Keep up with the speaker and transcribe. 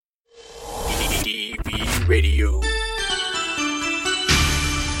Radio.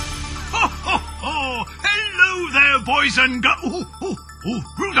 Ho, ho, ho! Hello there, boys and girls.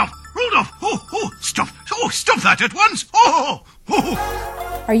 Rudolph! Stop that at once!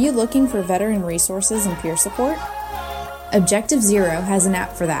 Are you looking for veteran resources and peer support? Objective Zero has an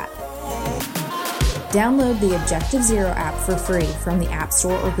app for that. Download the Objective Zero app for free from the App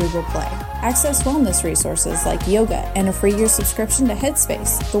Store or Google Play. Access wellness resources like yoga and a free year subscription to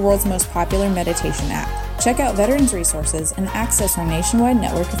Headspace, the world's most popular meditation app. Check out veterans resources and access our nationwide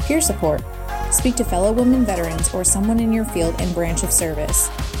network of peer support. Speak to fellow women veterans or someone in your field and branch of service.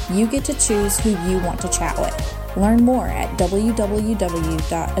 You get to choose who you want to chat with. Learn more at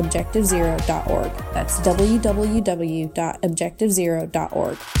www.objectivezero.org. That's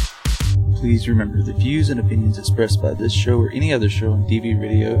www.objectivezero.org. Please remember, the views and opinions expressed by this show or any other show on DV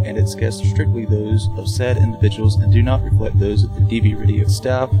Radio and its guests are strictly those of said individuals and do not reflect those of the DV Radio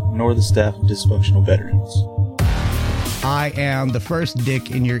staff nor the staff of Dysfunctional Veterans. I am the first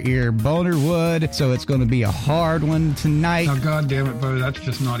dick in your ear, Boner Wood, so it's going to be a hard one tonight. Oh, God damn it, Bo, that's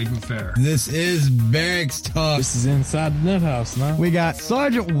just not even fair. This is Barracks Talk. This is inside the nut house now. We got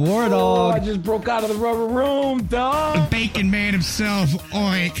Sergeant War Dog. Oh, I just broke out of the rubber room, dog. The Bacon Man himself,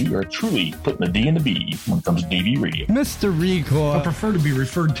 Oink. You are truly putting the D in the B when it comes to DV Radio. Mr. Recoil. I prefer to be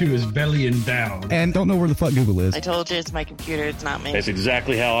referred to as belly endowed. And don't know where the fuck Google is. I told you it's my computer, it's not me. That's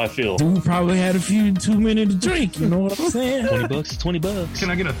exactly how I feel. Dude probably had a few too many to drink, you know what I'm saying? $20. Can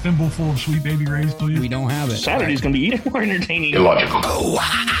I get a thimble full of Sweet Baby Ray's, please? We don't have it. Saturday's going to be even more entertaining. Illogical.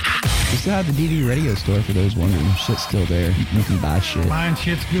 We still have the DV Radio store for those wondering. Shit's still there. You can buy shit. Buying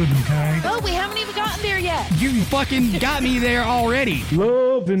shit's good, okay? Oh, we haven't even gotten there yet. You fucking got me there already.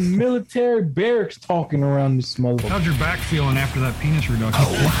 Love and military barracks talking around this motherfucker. How's your back feeling after that penis reduction?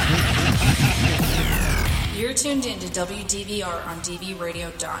 You're tuned in to WDVR on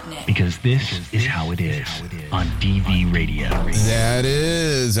DVRadio.net. Because this is how it is on DV Radio. That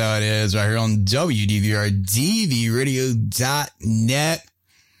is how it is right here on WDVR, DVRadio.net.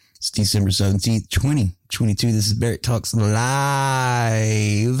 It's December 17th, 2022. This is Barrett Talks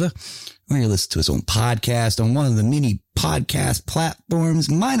Live. Or you listen to us on podcast on one of the many podcast platforms,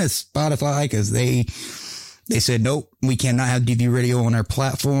 minus Spotify, because they said, nope, we cannot have DV Radio on our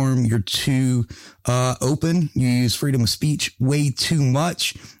platform. You're too open. You use freedom of speech way too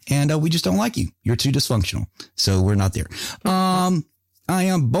much. And we just don't like you. You're too dysfunctional. So we're not there. I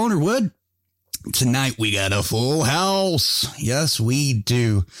am Boner Wood. Tonight we got a full house. Yes, we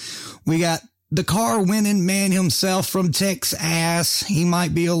do. We got the car winning man himself from Texas. He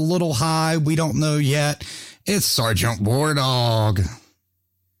might be a little high. We don't know yet. It's Sergeant War Dog.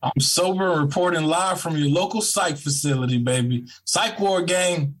 I'm sober and reporting live from your local psych facility, baby. Psych Ward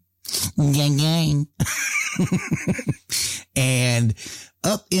gang. Gang. And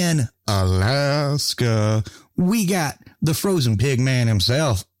up in Alaska, we got the frozen pig man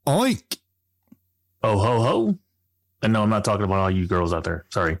himself, Oink. Oh, ho, ho. And no, I'm not talking about all you girls out there.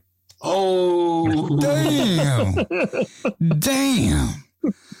 Sorry. Oh. Damn. Welcome. Damn.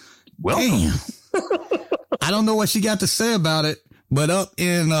 I don't know what she got to say about it. But up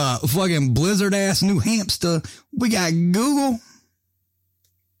in fucking blizzard ass New Hampshire, we got Google.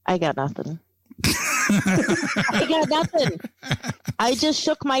 I got nothing. I just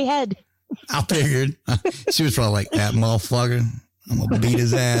shook my head. I figured. She was probably like, that motherfucker. I'm going to beat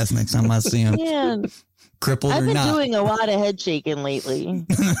his ass next time I see him. Man, Crippled I've or been not. doing a lot of head shaking lately.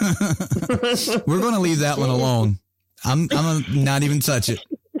 We're going to leave that one alone. I'm going to not even touch it.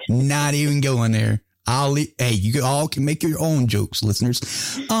 Not even go in there. Hey, you all can make your own jokes, listeners.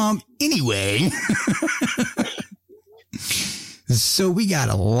 Anyway, so we got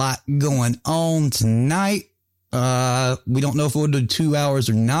a lot going on tonight. We don't know if we'll do 2 hours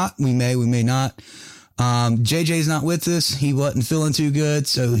or not. We may not. JJ's not with us. He wasn't feeling too good,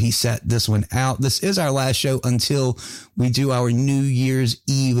 so he sat this one out. This is our last show until we do our New Year's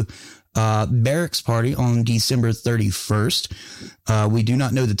Eve barracks party on December 31st. We do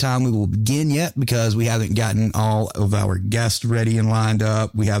not know the time we will begin yet because we haven't gotten all of our guests ready and lined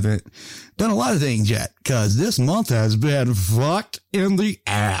up. We haven't done a lot of things yet because this month has been fucked in the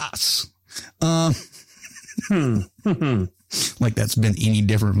ass. Like that's been any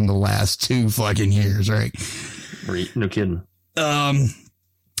different from the last 2 fucking years, right? No kidding.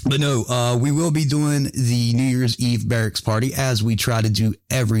 But no, we will be doing the New Year's Eve barracks party as we try to do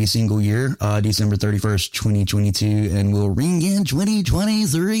every single year, December 31st, 2022, and we'll ring in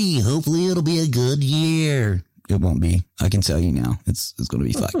 2023. Hopefully it'll be a good year. It won't be. I can tell you now. It's going to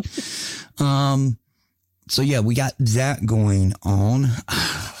be fucked. So yeah, we got that going on.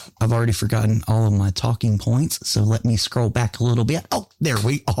 I've already forgotten all of my talking points, so let me scroll back a little bit. Oh, there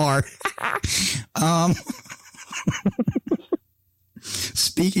we are.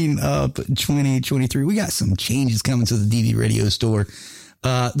 Speaking of 2023, we got some changes coming to the DV Radio store.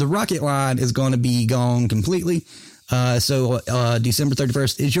 The Rocket line is going to be gone completely. So December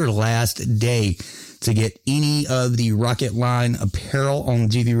 31st is your last day to get any of the Rocket line apparel on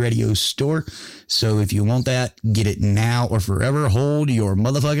the DV Radio store. So if you want that, get it now or forever. Hold your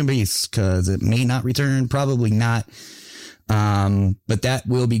motherfucking peace, because it may not return, probably not. But that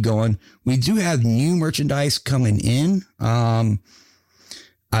will be gone. We do have new merchandise coming in. I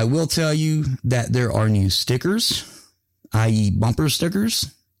will tell you that there are new stickers, i.e. bumper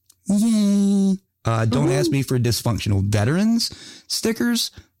stickers. Yay. Don't ask me for dysfunctional veterans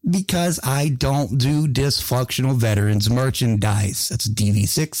stickers, because I don't do dysfunctional veterans merchandise. That's a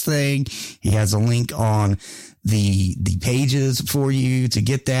DV6 thing. He has a link on the pages for you to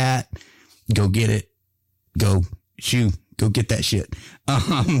get that. Go get it. Go get that shit.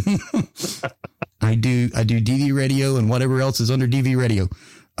 I do DV Radio and whatever else is under DV Radio.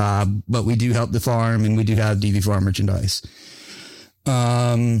 But we do help the farm, and we do have DV Farm merchandise.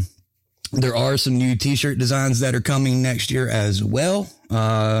 There are some new t-shirt designs that are coming next year as well.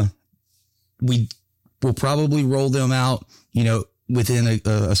 We will probably roll them out, within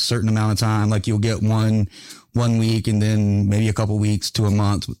a certain amount of time. Like you'll get one week, and then maybe a couple weeks to a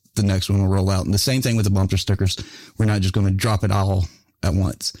month. The next one will roll out. And the same thing with the bumper stickers. We're not just going to drop it all at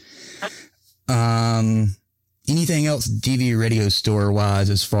once. Anything else DV Radio store wise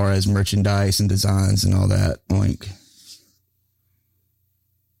as far as merchandise and designs and all that, Oink?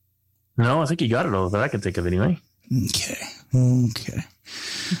 No, I think you got it all that I can think of anyway. Okay.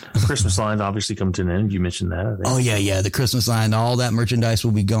 Christmas line obviously come to an end. You mentioned that. I think. Oh, yeah. The Christmas line, all that merchandise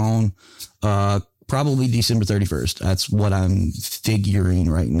will be gone probably December 31st. That's what I'm figuring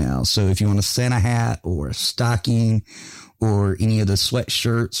right now. So if you want a Santa hat or a stocking or any of the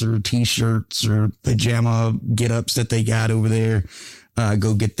sweatshirts or T-shirts or pajama get-ups that they got over there,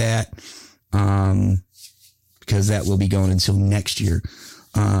 go get that, because that will be going until next year.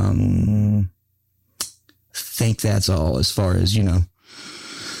 Think that's all as far as,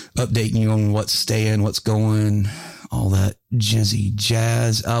 updating you on what's staying, what's going, all that jizzy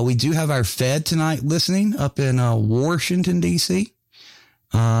jazz. We do have our Fed tonight listening up in Washington, D.C.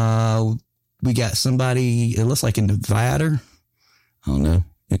 We got somebody, it looks like in Nevada. I don't know.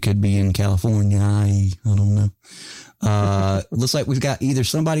 It could be in California. I don't know. It looks like we've got either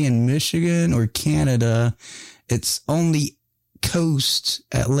somebody in Michigan or Canada. It's on the coast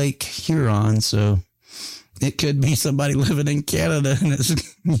at Lake Huron, so it could be somebody living in Canada and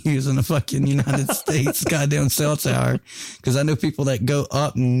is using a fucking United States goddamn cell tower. Because I know people that go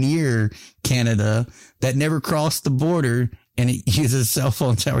up near Canada that never cross the border, and it uses cell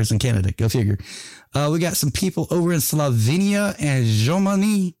phone towers in Canada. Go figure. We got some people over in Slovenia and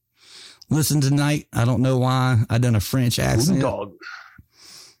Germany listen tonight. I don't know why I done a French accent.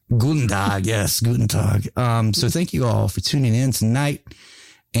 Guten Tag, yes, Guten Tag. So thank you all for tuning in tonight.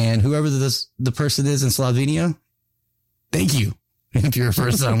 And whoever the person is in Slovenia, thank you. If you're a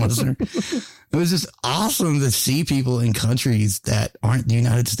first-time listener, it was just awesome to see people in countries that aren't the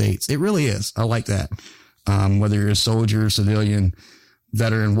United States. It really is. I like that. Whether you're a soldier, civilian,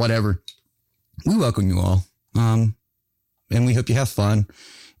 veteran, whatever, we welcome you all. And we hope you have fun.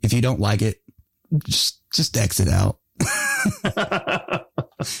 If you don't like it, just exit out.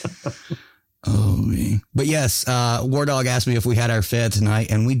 Oh, me. But yes, War Dog asked me if we had our Fed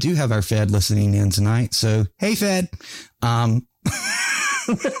tonight, and we do have our Fed listening in tonight. So, hey, Fed. I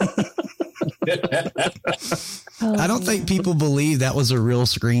don't think people believe that was a real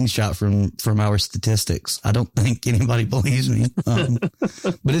screenshot from our statistics. I don't think anybody believes me.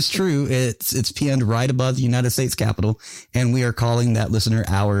 But it's true. It's pinned right above the United States Capitol, and we are calling that listener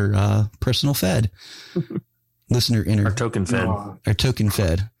our personal Fed. Our token Fed. Our token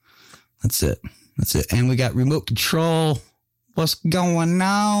Fed. That's it. And we got remote control. What's going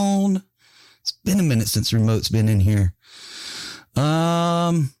on? It's been a minute since remote's been in here.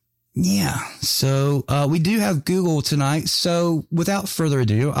 Yeah. So, we do have Google tonight. So without further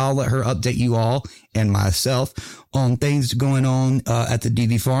ado, I'll let her update you all and myself on things going on, at the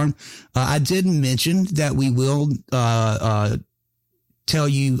DV farm. I did mention that we will, tell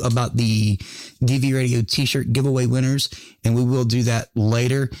you about the DV Radio t-shirt giveaway winners, and we will do that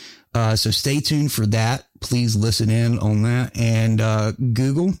later. So stay tuned for that. Please listen in on that. And,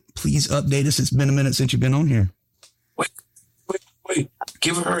 Google, please update us. It's been a minute since you've been on here. Wait.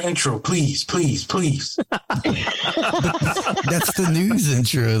 Give her intro, please. That's the news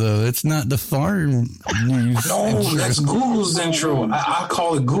intro, though. It's not the farm news. No, intro. That's Google's intro. I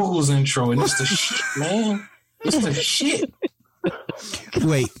call it Google's intro, and it's the shit, man. It's the shit.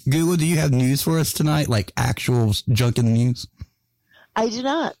 Wait, Google, do you have news for us tonight? Like actual junk in the news? I do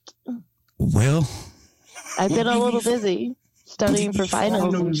not. Well, I've been a little busy studying for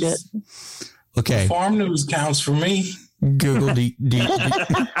finals and shit. Okay. Farm news counts for me. Google, He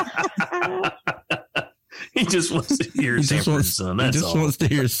just wants to hear Sanford, son. He That's just all. wants to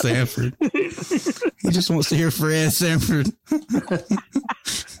hear Sanford. He just wants to hear Fred Sanford.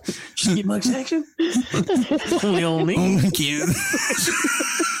 Did you get much action? Only on me. Only kid.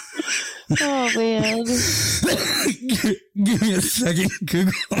 Oh, man. Give me a second,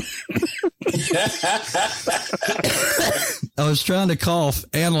 Google. I was trying to cough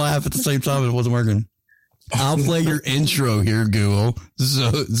and laugh at the same time. It wasn't working. I'll play your intro here, Google,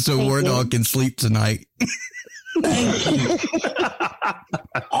 so War Dog can sleep tonight. Thank you.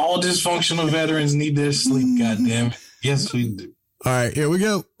 All dysfunctional veterans need their sleep, goddammit. Yes, we do. All right, here we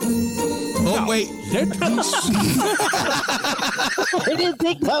go. Oh, wait. I didn't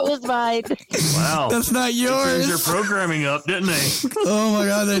think that was mine. Wow. That's not yours. Their programming up, didn't they? Oh, my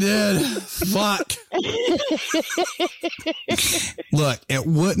God, they did. Fuck. Look, it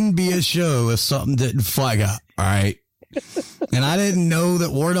wouldn't be a show if something didn't flag up, all right? And I didn't know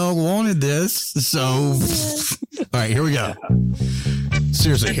that War Dog wanted this, so... All right, here we go.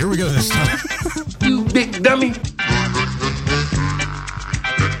 Seriously, here we go this time. You big dummy.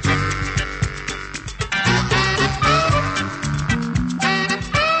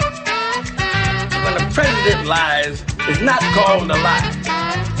 When the president lies, it's not called a lie.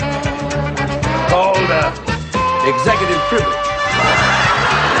 It's called executive privilege.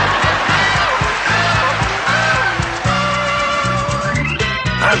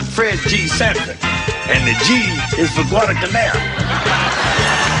 I'm Fred G. Sanford, and the G is for Guadalcanal.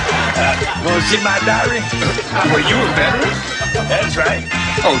 Want to see my diary? Were you a veteran? That's right.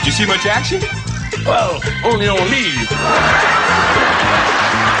 Oh, did you see much action? Well, only on leave.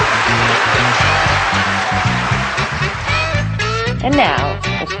 And now,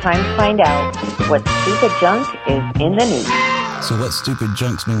 it's time to find out what stupid junk is in the news. So what stupid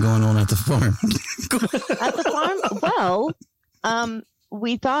junk's been going on at the farm? At the farm? Well,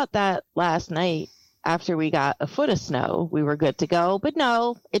 we thought that last night after we got a foot of snow, we were good to go. But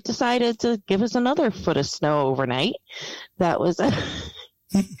no, it decided to give us another foot of snow overnight. That was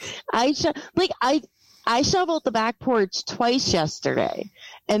I shoveled the back porch twice yesterday,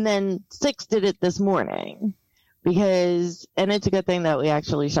 and then Six did it this morning. And it's a good thing that we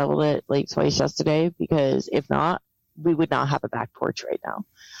actually shoveled it like twice yesterday, because if not, we would not have a back porch right now.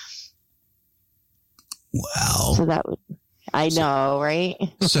 Wow. So that would, I know, right?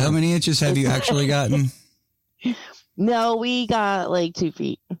 So how many inches have you actually gotten? No, we got like 2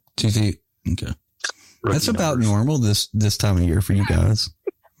 feet. 2 feet. Okay. That's about normal this time of year for you guys.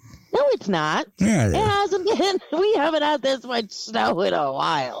 No, it's not. Yeah, it hasn't been. We haven't had this much snow in a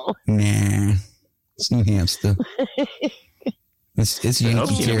while. Nah. It's New Hampshire. It's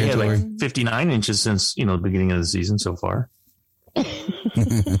Yankee territory. We had like 59 inches since, the beginning of the season so far.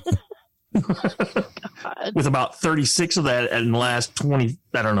 With about 36 of that in the last 20,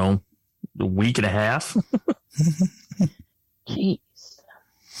 I don't know, a week and a half. Jeez.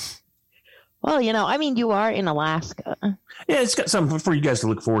 Well, you are in Alaska. Yeah, it's got something for you guys to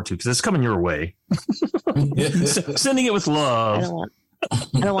look forward to because it's coming your way. Sending it with love.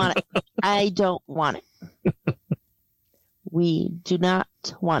 I don't want it. I don't want it. We do not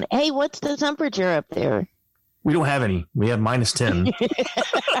want it. Hey, what's the temperature up there? We don't have any. We have -10.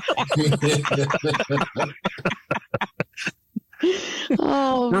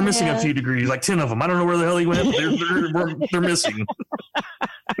 Oh, we're missing a few degrees, like 10 of them. I don't know where the hell he went. They're missing.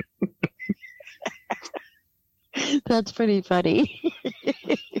 That's pretty funny.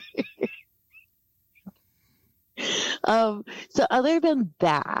 So other than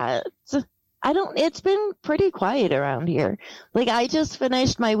that, it's been pretty quiet around here. Like, I just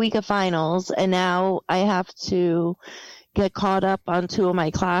finished my week of finals, and now I have to get caught up on 2 of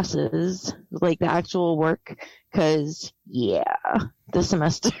my classes, like the actual work, because, the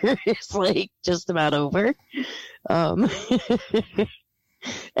semester is like just about over. And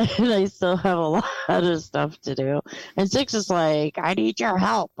I still have a lot of stuff to do. And Six is like, I need your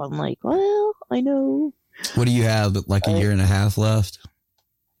help. I'm like, well, I know. What do you have, like a year and a half left?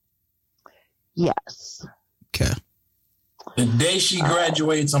 Yes. Okay. The day she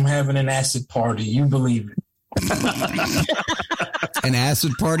graduates, I'm having an acid party. You believe it. An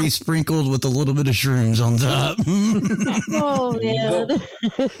acid party sprinkled with a little bit of shrooms on top. Oh, man.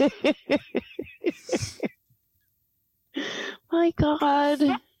 My God.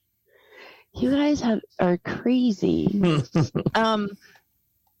 You guys are crazy.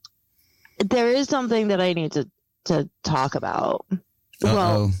 There is something that I need to talk about.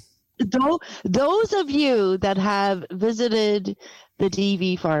 Well, those of you that have visited the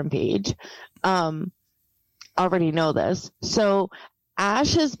DV farm page already know this. So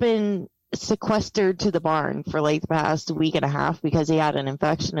Ash has been sequestered to the barn for like the past week and a half because he had an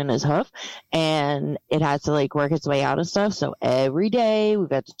infection in his hoof and it had to like work its way out and stuff. So every day we've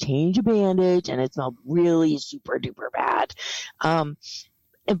had to change a bandage and it smelled really super duper bad.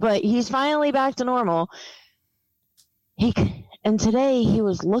 But he's finally back to normal. And today he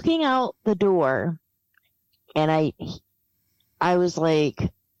was looking out the door and I was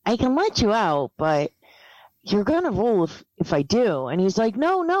like, I can let you out, but you're going to roll if I do. And he's like,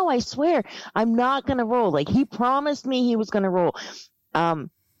 no, I swear I'm not going to roll. Like he promised me he was going to roll.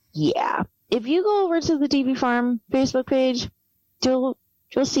 Yeah. If you go over to the DV Farm Facebook page, you'll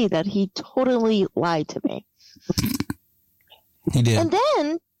see that he totally lied to me. He did.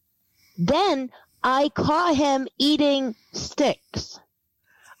 And then I caught him eating sticks.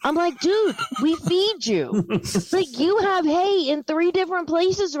 I'm like, dude, we feed you. Like, you have hay in 3 different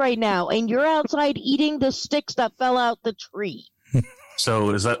places right now, and you're outside eating the sticks that fell out the tree. So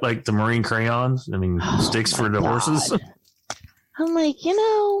is that like the marine crayons? I mean, sticks for the horses? I'm like,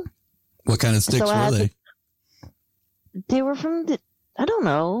 What kind of sticks were they? They were from I don't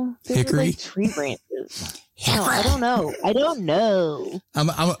know. They Hickory? were like tree branches. No, I don't know.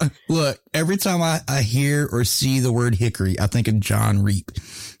 Look, every time I hear or see the word hickory, I think of John Reap.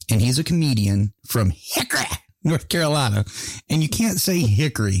 And he's a comedian from Hickory, North Carolina. And you can't say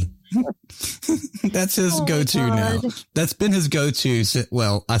hickory. That's his go-to now. That's been his go-to.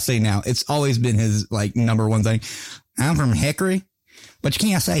 Well, I say now. It's always been his like number one thing. I'm from Hickory, but you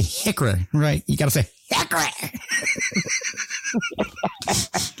can't say hickory, right? You got to say hickory.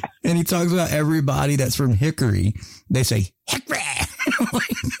 And he talks about everybody that's from Hickory. They say hickory.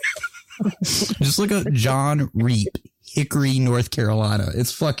 Just look up John Reap, Hickory, North Carolina.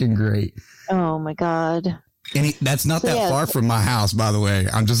 It's fucking great. Oh my God. And that's not that far from my house, by the way.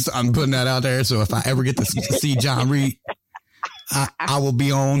 I'm putting that out there. So if I ever get to see John Reap, I will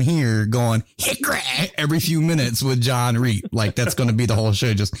be on here going hickory every few minutes with John Reap. Like that's going to be the whole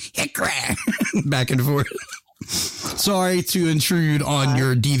show. Just hickory back and forth. Sorry to intrude on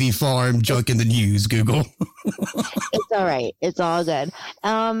your DV Farm junk in the news, Google. It's all right. It's all good.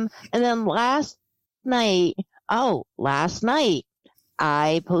 And then last night,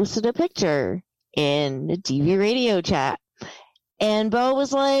 I posted a picture in the DV radio chat. And Bo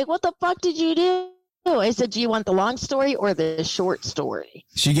was like, what the fuck did you do? I said, do you want the long story or the short story?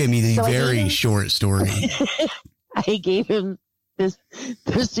 She gave me the very short story. I gave him the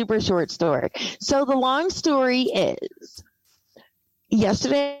super short story. So the long story is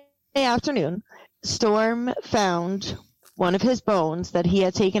yesterday afternoon, Storm found one of his bones that he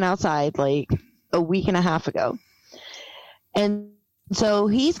had taken outside like a week and a half ago. And so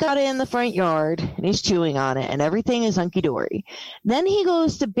he's got it in the front yard and he's chewing on it and everything is hunky-dory. Then he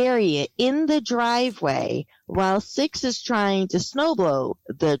goes to bury it in the driveway while Six is trying to snowblow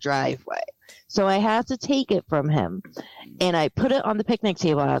the driveway. So I had to take it from him and I put it on the picnic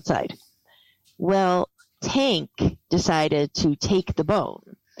table outside. Well, Tank decided to take the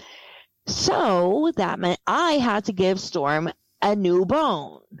bone. So that meant I had to give Storm a new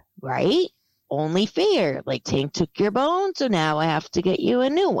bone, right? Only fair. Like Tank took your bone, so now I have to get you a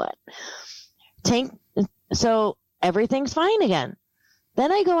new one. So everything's fine again.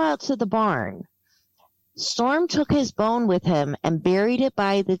 Then I go out to the barn. Storm took his bone with him and buried it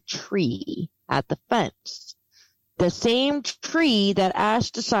by the tree at the fence. The same tree that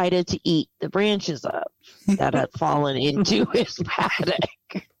Ash decided to eat the branches of that had fallen into his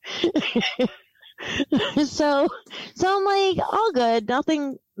paddock. So I'm like, all good,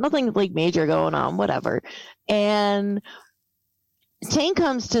 nothing like major going on, whatever. And Tank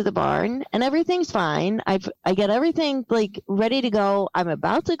comes to the barn and everything's fine. I get everything like ready to go. I'm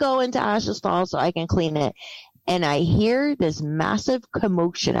about to go into Ash's stall so I can clean it. And I hear this massive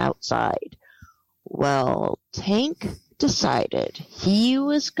commotion outside. Well, Tank decided he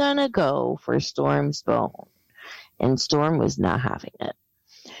was gonna go for Storm's bone. And Storm was not having it.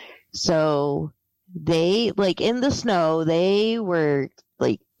 So they, like in the snow, they were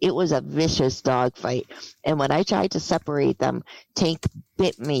like, it was a vicious dog fight. And when I tried to separate them, Tank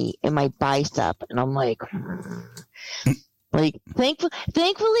bit me in my bicep. And I'm like, thankfully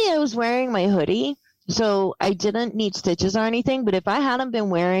I was wearing my hoodie. So I didn't need stitches or anything. But if I hadn't been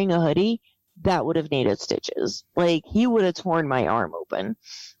wearing a hoodie, that would have needed stitches. Like he would have torn my arm open.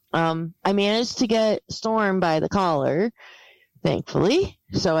 I managed to get Storm by the collar, thankfully.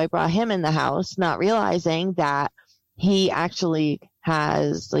 So I brought him in the house, not realizing that he actually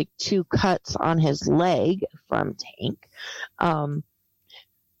has like 2 cuts on his leg from Tank.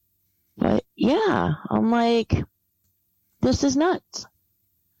 yeah, I'm like, this is nuts.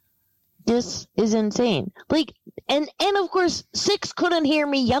 This is insane. Like, and of course, Six couldn't hear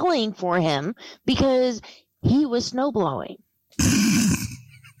me yelling for him because he was snowblowing.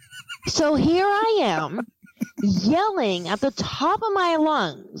 So here I am yelling at the top of my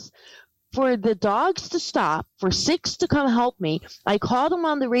lungs for the dogs to stop, for Six to come help me. I called him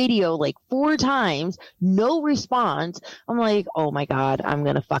on the radio like 4 times, no response. I'm like, oh my God, I'm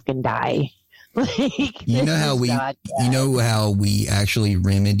going to fucking die. Like, you know how we actually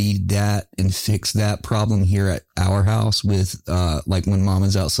remedied that and fixed that problem here at our house with like when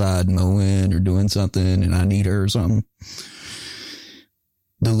Mama's outside mowing or doing something and I need her or something.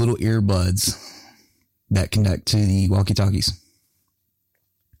 The little earbuds that connect to the walkie-talkies.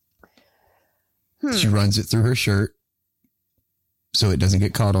 She runs it through her shirt so it doesn't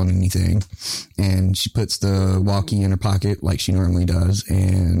get caught on anything. And she puts the walkie in her pocket like she normally does.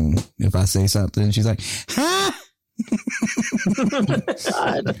 And if I say something, she's like, ha!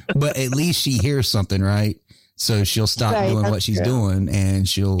 But at least she hears something, right? So she'll stop doing what she's doing and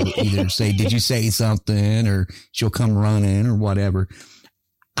she'll either say, did you say something? Or she'll come running or whatever.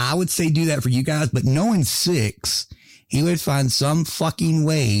 I would say do that for you guys, but knowing Six, he would find some fucking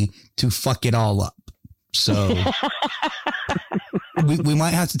way to fuck it all up. So we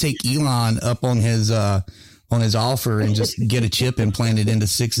might have to take Elon up on his offer and just get a chip implanted into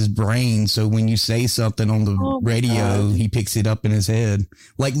Six's brain. So when you say something on the radio, he picks it up in his head.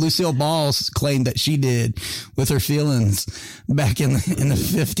 Like Lucille Ball claimed that she did with her feelings back in the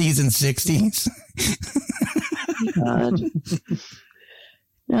 50s and 60s. God.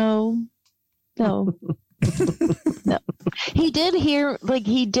 No. No. He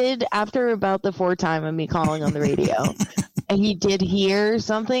did after about the 4th time of me calling on the radio, and he did hear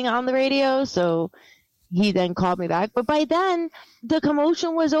something on the radio. So he then called me back. But by then the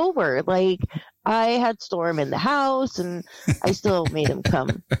commotion was over. Like, I had Storm in the house and I still made him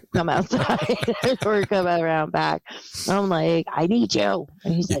come outside or come around back. I'm like, I need you.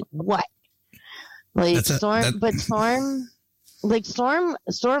 And he's like, what? Like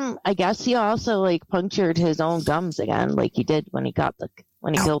Storm, I guess he also like punctured his own gums again, like he did when he killed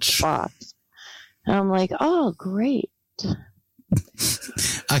the fox. And I'm like, oh, great.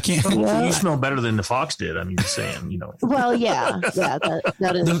 I can't. Yeah. You smell better than the fox did. I mean, just saying, you know. Well, yeah,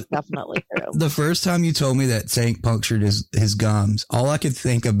 that is definitely true. The first time you told me that Tank punctured his gums, all I could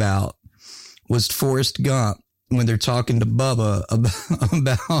think about was Forrest Gump when they're talking to Bubba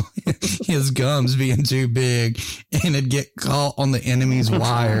about his gums being too big and it'd get caught on the enemy's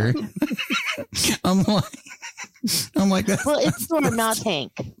wire. I'm like that. Well, it's Storm, not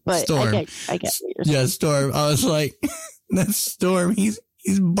Tank, but Storm. I get what you're saying. Yeah, Storm. I was like, that's Storm. He's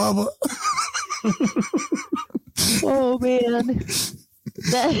Bubba. Oh man,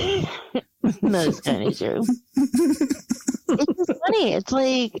 that's kind of true. It's just funny. It's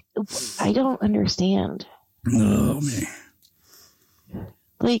like, I don't understand. Oh man.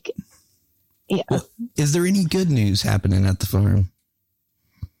 Like, yeah. Well, is there any good news happening at the farm?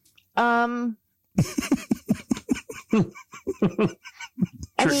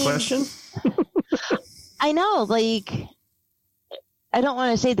 Trick question? I know, like, I don't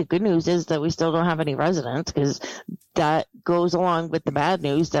want to say the good news is that we still don't have any residents, because that goes along with the bad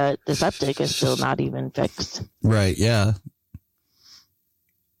news that the septic is still not even fixed. Right, yeah.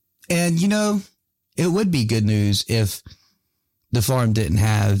 And, you know, it would be good news if the farm didn't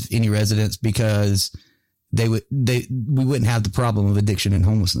have any residents, because we wouldn't have the problem of addiction and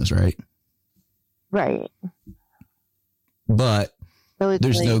homelessness, right? Right. But so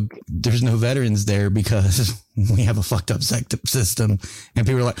there's no veterans there because we have a fucked up septic system, and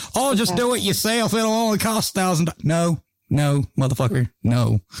people are like, "Oh, just do it yourself. It'll only cost $1,000." No, motherfucker,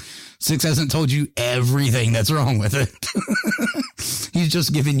 no. Six hasn't told you everything that's wrong with it. He's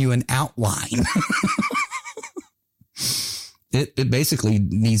just giving you an outline. It basically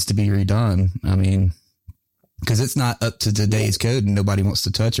needs to be redone. I mean, because it's not up to today's code and nobody wants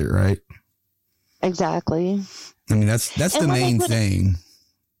to touch it, right? Exactly. I mean, that's the main thing.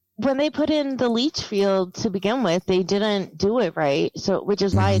 When they put in the leach field to begin with, they didn't do it right. So, which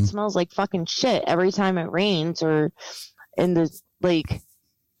is why it smells like fucking shit every time it rains, or in the, like,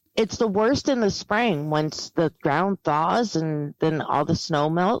 it's the worst in the spring once the ground thaws and then all the snow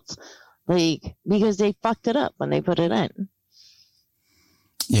melts, like, because they fucked it up when they put it in.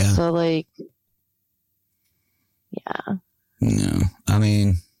 Yeah. So, like, yeah. No, I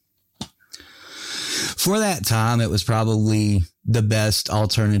mean, for that time, it was probably the best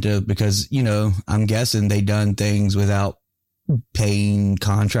alternative because, you know, I'm guessing they done things without paying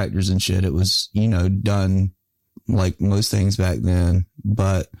contractors and shit. It was, you know, done like most things back then.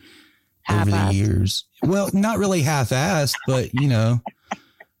 But over the years. Well, not really half-assed, but you know,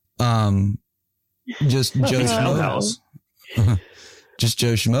 just Joe Schmo, just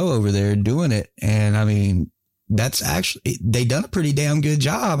Joe Schmo over there doing it. And I mean, that's actually, they done a pretty damn good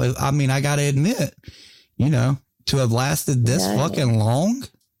job. I mean, I got to admit, you know, to have lasted this fucking long.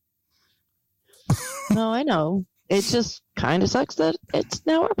 No, I know. It just kind of sucks that it's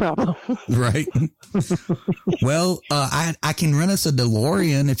now our problem. Right. Well, I can rent us a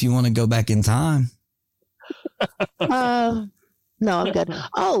DeLorean if you want to go back in time. No, I'm good.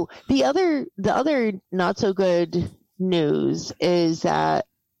 Oh, the other not so good news is that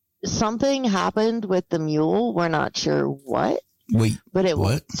something happened with the mule. We're not sure what. Wait, but it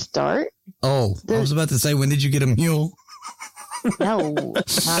won't start. Oh, I was about to say, when did you get a mule? No,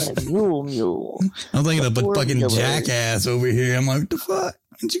 not a mule. I'm thinking of a fucking jackass over here. I'm like, what the fuck?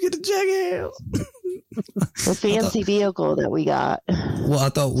 Did you get a jackass? The fancy vehicle that we got. Well, I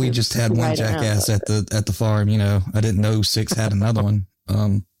thought we just had one jackass at the farm. You know, I didn't know Six had another one.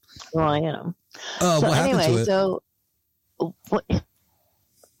 Well, you know. So what happened to it? So what?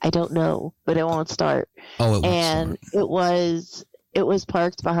 I don't know, but it won't start. Oh, it won't and start. It was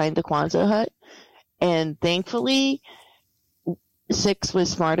parked behind the Kwanzaa hut, and thankfully, Six was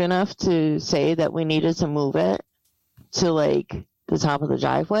smart enough to say that we needed to move it to like the top of the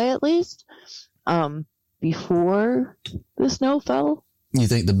driveway at least, before the snow fell. You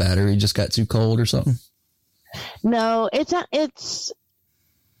think the battery just got too cold or something? No, it's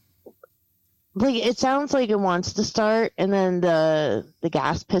like, it sounds like it wants to start, and then the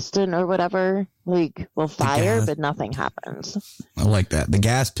gas piston or whatever like will fire, but nothing happens. I like that. The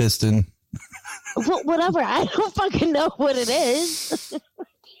gas piston. Well, whatever. I don't fucking know what it is.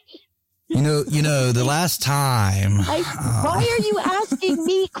 You know, the last time. Why are you asking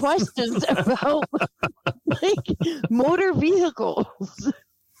me questions about like motor vehicles?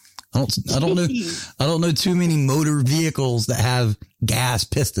 I don't know too many motor vehicles that have gas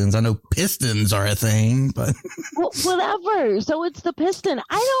pistons. I know pistons are a thing, but well, whatever. So it's the piston.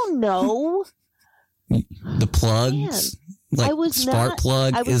 I don't know. The plugs, like spark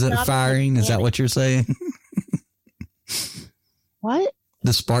plug, isn't firing. Is that what you're saying? What?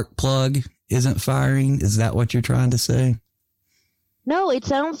 The spark plug isn't firing. Is that what you're trying to say? No, it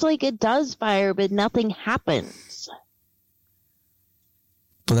sounds like it does fire, but nothing happens.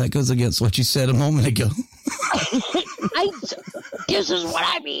 Well, that goes against what you said a moment ago. This is what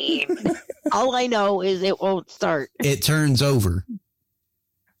I mean. All I know is it won't start. It turns over.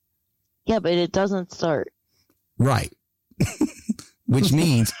 Yeah, but it doesn't start. Right. Which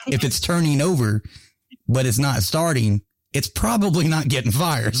means if it's turning over, but it's not starting, it's probably not getting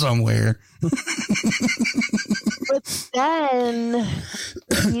fire somewhere. But then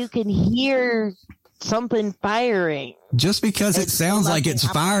you can hear something firing. Just because it sounds like it's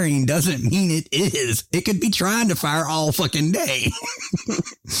firing doesn't mean it is. It could be trying to fire all fucking day.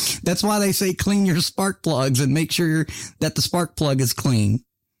 That's why they say clean your spark plugs and make sure that the spark plug is clean,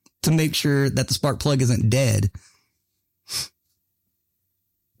 to make sure that the spark plug isn't dead.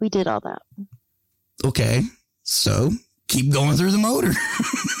 We did all that. Okay. So keep going through the motor.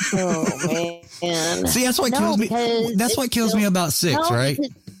 Oh, man. See, that's what kills me. That's what kills me about Six, right?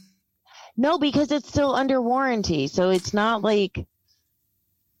 No, because it's still under warranty. So it's not like,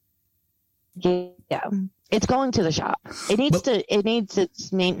 yeah, it's going to the shop. It needs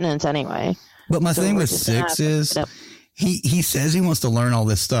its maintenance anyway. But my thing with Six is he says he wants to learn all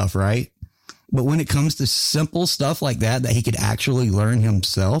this stuff, right? But when it comes to simple stuff like that he could actually learn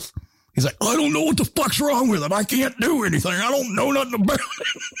himself, he's like, I don't know what the fuck's wrong with it. I can't do anything. I don't know nothing about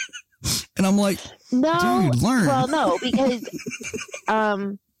it. And I'm like, no, dude, learn. Well, no, because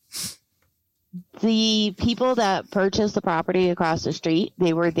the people that purchased the property across the street,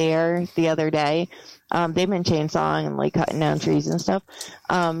 they were there the other day. They've been chainsawing and like cutting down trees and stuff.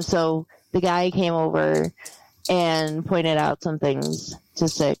 So the guy came over and pointed out some things to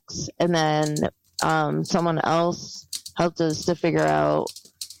Six, and then someone else helped us to figure out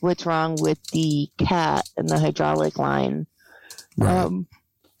what's wrong with the cat and the hydraulic line. Right.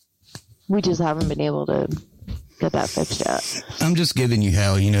 We just haven't been able to get that fixed yet. I'm just giving you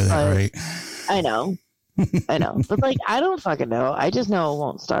hell, you know that, right? I know. But like, I don't fucking know. I just know it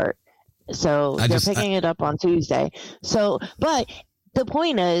won't start. So they're picking it up on Tuesday. So, but the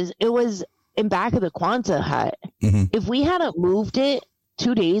point is, it was in back of the Kwanzaa hut. Mm-hmm. If we hadn't moved it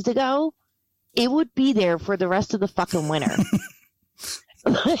 2 days ago, it would be there for the rest of the fucking winter.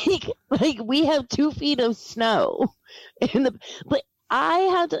 like we have 2 feet of snow but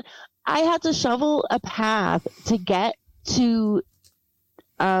I had to shovel a path to get to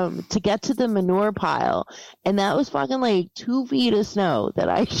to get to the manure pile, and that was fucking like 2 feet of snow that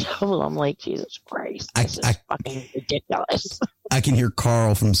I shoveled. I'm like, Jesus Christ, this is fucking ridiculous. I can hear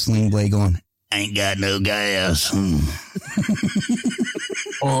Carl from Sling Blade going, "Ain't got no gas."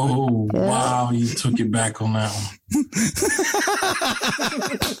 Oh, wow. You took it back on that one.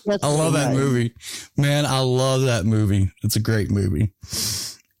 I love that movie. Man, I love that movie. It's a great movie.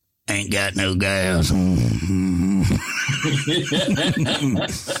 Ain't got no gas.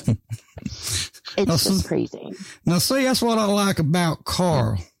 It's just crazy. Now, see, that's what I like about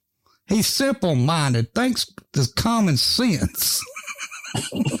Carl. He's simple-minded, thanks to common sense.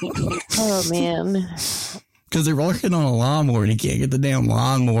 Oh, man. Because they're working on a lawnmower and he can't get the damn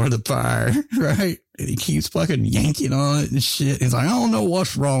lawnmower to fire, right? And he keeps fucking yanking on it and shit. He's like, I don't know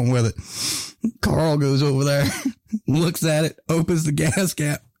what's wrong with it. Carl goes over there, looks at it, opens the gas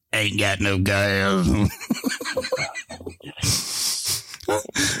cap. Ain't got no gas.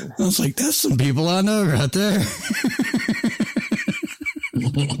 I was like, that's some people I know right there.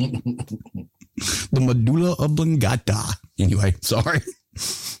 The medulla oblongata. Anyway, sorry.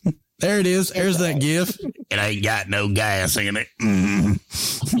 There it is. There's that gif. It ain't got no gas in it.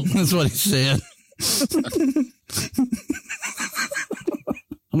 That's what he said.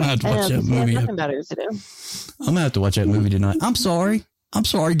 I'm gonna have to watch that movie. I'm gonna have to watch that movie tonight. I'm sorry,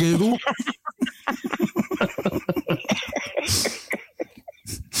 Google.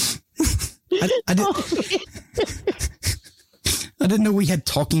 I didn't know we had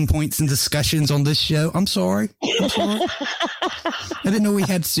talking points and discussions on this show. I'm sorry. I didn't know we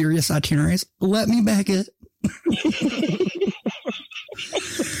had serious itineraries. Let me back it.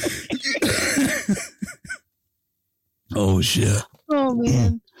 Oh, shit. Oh,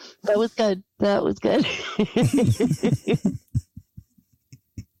 man. That was good.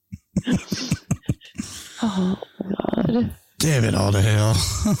 Oh, God. Damn it all to hell.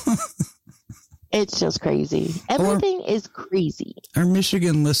 It's just crazy. Everything is crazy. Our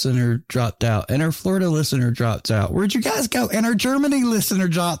Michigan listener dropped out, and our Florida listener dropped out. Where'd you guys go? And our Germany listener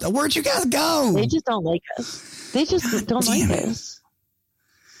dropped out. Where'd you guys go? They just don't like us. They just don't like us.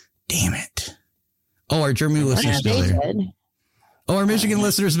 Damn it. Oh, our Germany listener's still there. Oh, our Michigan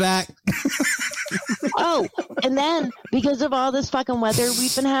listener's back. Oh, and then because of all this fucking weather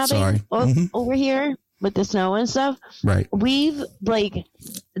we've been having over here with the snow and stuff, right? We've like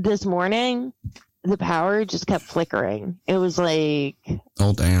this morning, the power just kept flickering. It was like,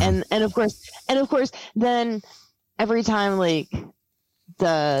 oh damn! And of course, then every time like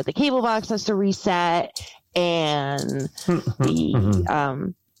the cable box has to reset and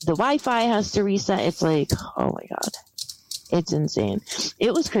the Wi-Fi has to reset. It's like, oh my God. It's insane.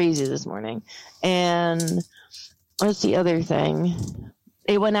 It was crazy this morning. And what's the other thing?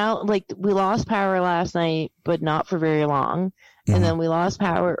 It went out, like, we lost power last night, but not for very long. Mm-hmm. And then we lost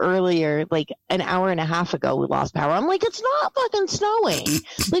power earlier, like an hour and a half ago, we lost power. I'm like, it's not fucking snowing.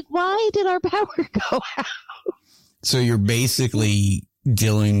 Like, why did our power go out? So you're basically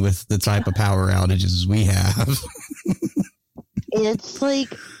dealing with the type of power outages we have. It's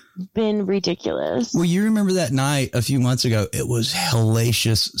like been ridiculous. Well, you remember that night a few months ago, it was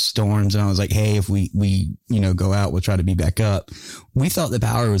hellacious storms. And I was like, hey, if we go out, we'll try to be back up. We thought the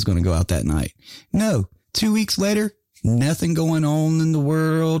power was going to go out that night. No, 2 weeks later, nothing going on in the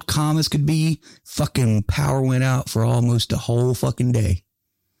world. Calm as could be. Fucking power went out for almost a whole fucking day.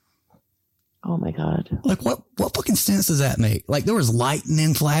 Oh my God. Like what fucking sense does that make? Like there was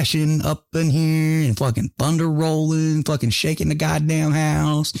lightning flashing up in here and fucking thunder rolling, fucking shaking the goddamn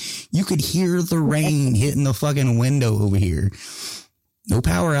house. You could hear the rain hitting the fucking window over here. No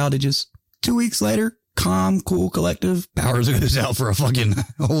power outages. 2 weeks later, calm, cool, collective. Power goes out for a fucking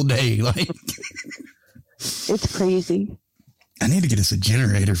whole day. Like it's crazy. I need to get us a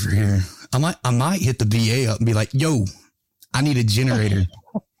generator for here. I might hit the VA up and be like, yo, I need a generator.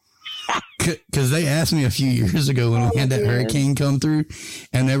 Because they asked me a few years ago when we had that hurricane come through,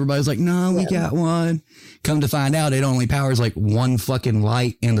 and everybody's like, no, we got one. Come to find out, it only powers like one fucking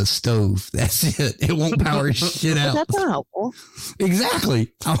light and a stove. That's it. It won't power shit out. That's not helpful.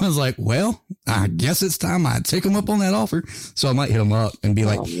 Exactly. I was like, well, I guess it's time I take him up on that offer. So I might hit him up and be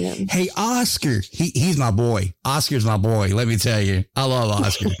like, hey, Oscar, he's my boy. Oscar's my boy. Let me tell you, I love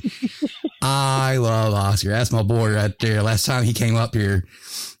Oscar. I love Oscar. That's my boy right there. Last time he came up here,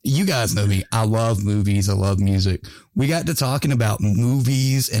 you guys know me. I love movies. I love music. We got to talking about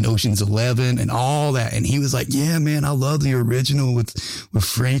movies and Ocean's 11 and all that. And he was like, yeah, man, I love the original with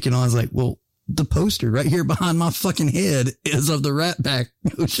Frank. And I was like, well, the poster right here behind my fucking head is of the Rat Pack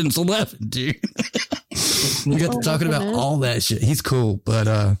Ocean's 11, dude. We got to talking about all that shit. He's cool. But,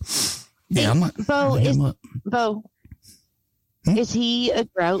 yeah, I might hit him up. Bo, Is he a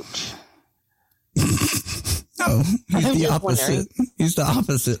grouch? No, he's the opposite. He's the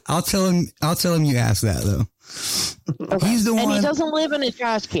opposite. I'll tell him you asked that though. Okay. He's the one. And he doesn't live in a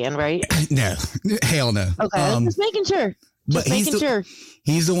trash can, right? No, hell no. Okay, just making sure.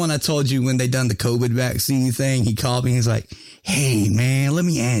 He's the one I told you when they done the COVID vaccine thing. He called me. He's like, "Hey man, let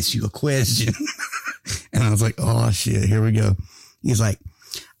me ask you a question." And I was like, "Oh shit, here we go." He's like,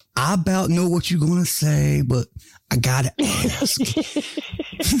 "I about know what you're gonna say, but I gotta ask."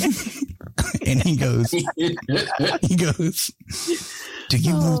 And he goes, "Do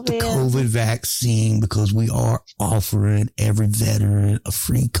you want the COVID vaccine? Because we are offering every veteran a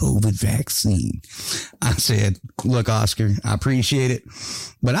free COVID vaccine." I said, "Look, Oscar, I appreciate it,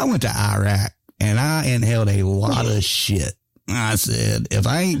 but I went to Iraq and I inhaled a lot of shit." I said, "If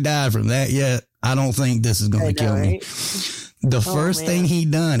I ain't died from that yet, I don't think this is going to kill me." The first thing he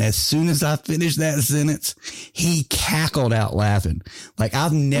done, as soon as I finished that sentence, he cackled out laughing. Like,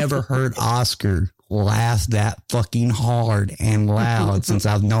 I've never heard Oscar laugh that fucking hard and loud since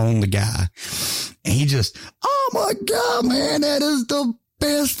I've known the guy. And he just, "Oh my God, man, that is the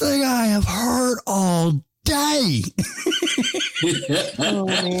best thing I have heard all day." Oh,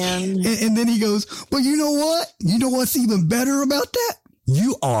 man. And then he goes, "But you know what? You know what's even better about that?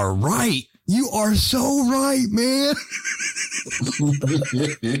 You are right. You are so right, man."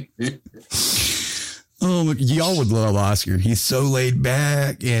 Oh, y'all would love Oscar. He's so laid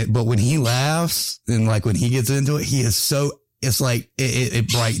back, but when he laughs and like when he gets into it, he is so. It's like it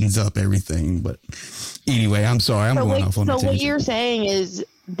brightens up everything. But anyway, I'm sorry, I'm going off on a tangent. So what you're saying is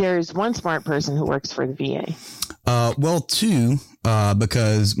there's one smart person who works for the VA. Well, two,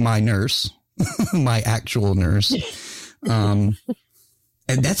 because my nurse, my actual nurse, and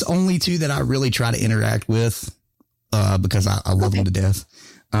that's only two that I really try to interact with, because I love them to death.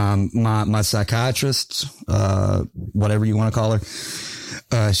 My psychiatrist, whatever you want to call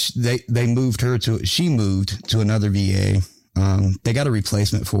her, she moved to another VA. They got a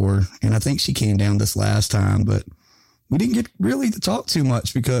replacement for her, and I think she came down this last time, but we didn't get really to talk too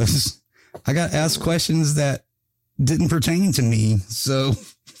much because I got asked questions that didn't pertain to me. So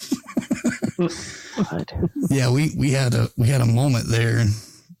yeah, we had a moment there and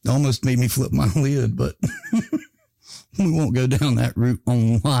almost made me flip my lid, but we won't go down that route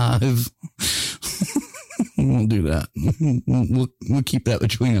on live. We won't do that. We'll keep that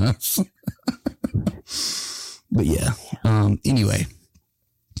between us. But yeah. Anyway,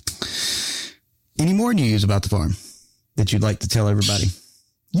 any more news about the farm that you'd like to tell everybody?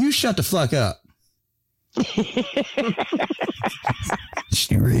 You shut the fuck up.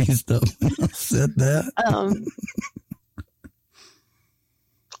 She raised up when I said that.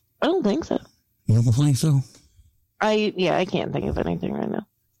 I don't think so. You don't think so? I can't think of anything right now.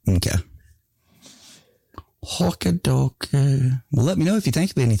 Okay. Okie-dokie. Well, let me know if you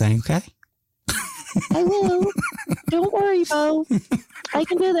think of anything, okay? I will. Don't worry, Bo. I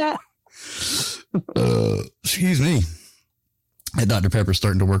can do that. Excuse me. That Dr. Pepper's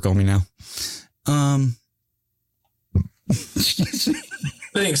starting to work on me now. Excuse me.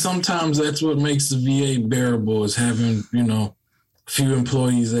 I think sometimes that's what makes the VA bearable, is having, few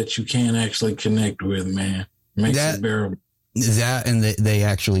employees that you can't actually connect with, man. Makes it bearable. That, and they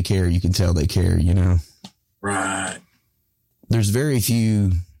actually care. You can tell they care, Right. There's very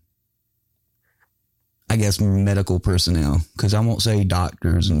few, I guess, medical personnel, because I won't say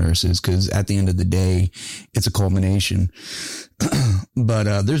doctors and nurses, because at the end of the day, it's a culmination.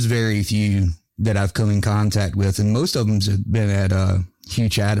 But there's very few that I've come in contact with, and most of them have been at Hugh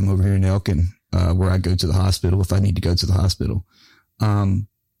Chatham over here in Elkin, where I go to the hospital if I need to go to the hospital.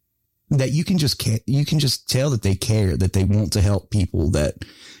 That you can just tell that they care, that they want to help people, that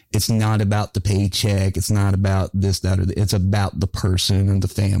it's not about the paycheck. It's not about this, that, or it's about the person and the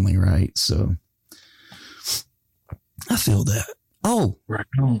family. Right. So I feel that. Oh, right.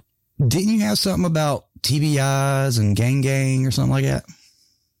 Didn't you have something about TBIs and gang or something like that?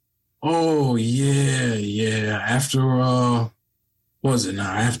 Oh yeah. After,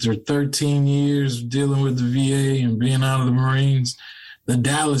 after 13 years dealing with the VA and being out of the Marines, the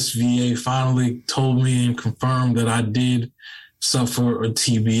Dallas VA finally told me and confirmed that I did suffer a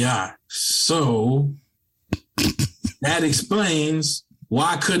TBI. So that explains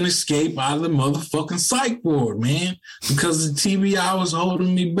why I couldn't escape out of the motherfucking psych ward, man. Because the TBI was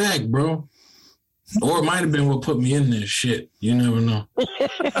holding me back, bro. Or it might have been what put me in this shit. You never know.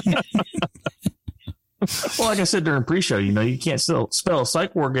 Well, like I said during pre-show, you can't still spell a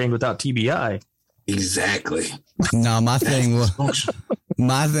psych ward gang without TBI. Exactly. No, my thing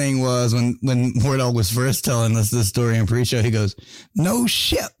was when War Dog was first telling us this story in pre-show, he goes, "No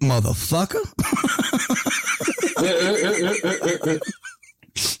shit, motherfucker."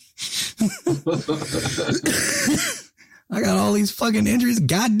 I got all these fucking injuries.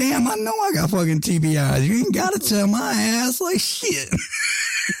 Goddamn, I know I got fucking TBIs. You ain't got to tell my ass like shit.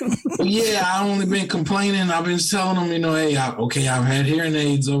 Yeah, I've only been complaining. I've been telling them, hey, I've had hearing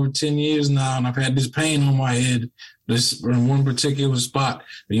aids over 10 years now, and I've had this pain on my head, this in one particular spot.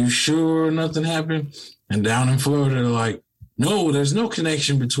 Are you sure nothing happened? And down in Florida, they're like, no, there's no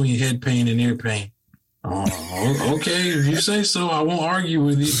connection between head pain and ear pain. Oh, okay. If you say so, I won't argue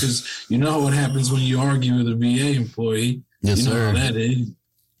with you, because you know what happens when you argue with a VA employee. Yes, you know sir. how that is.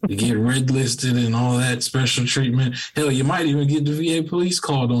 You get red listed and all that special treatment. Hell, you might even get the VA police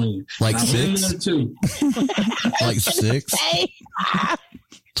called on you. Like I've been 6? there too. Like 6?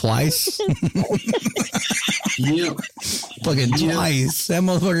 Twice? Yep. Fucking twice. That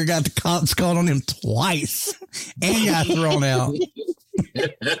motherfucker got the cops called on him twice and got thrown out.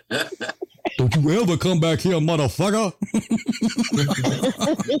 Don't you ever come back here, motherfucker.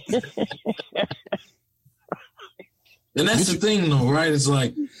 And that's the thing, though, right? It's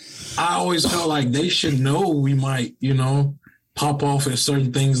like, I always felt like they should know we might, pop off at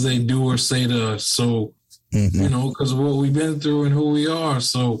certain things they do or say to us. So, because of what we've been through and who we are.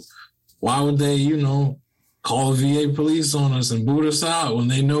 So why would they, call the VA police on us and boot us out when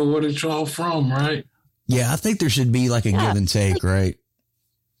they know where it's all from, right? Yeah, I think there should be like a give and take, right?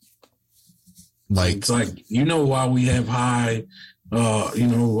 Like, it's like, why we have high,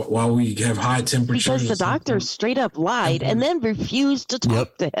 why we have high temperatures. Because the doctor straight up lied and then refused to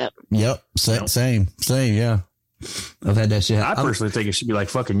talk to him. Yep. Same. Yeah. I've had that shit. I personally think it should be like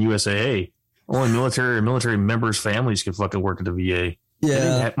fucking USAA. Only military or military members' families can fucking work at the VA.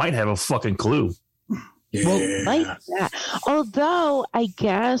 Yeah. They might have a fucking clue. Yeah. Well, like that. Although, I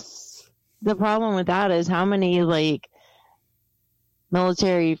guess the problem with that is how many,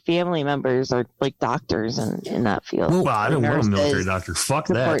 military family members are doctors in that field. Well, I don't want a military doctor. Fuck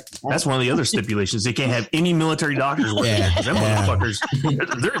that. That's one of the other stipulations. They can't have any military doctors working. Yeah. Them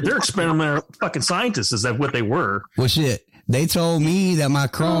motherfuckers, they're experimental fucking scientists. Is that what they were? Well, shit. They told me that my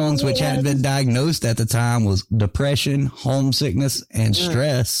Crohn's, which hadn't been diagnosed at the time, was depression, homesickness, and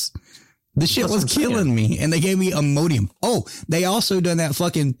stress. The shit was killing me, and they gave me Imodium. Oh, they also done that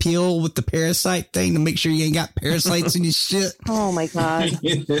fucking pill with the parasite thing to make sure you ain't got parasites in your shit. Oh my God.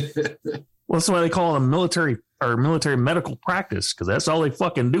 Well, that's why they call it a military medical practice, because that's all they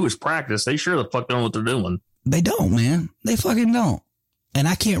fucking do is practice. They sure the fuck don't know what they're doing. They don't, man. They fucking don't. And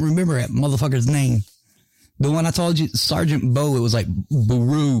I can't remember that motherfucker's name. The one I told you, Sergeant Bo, it was like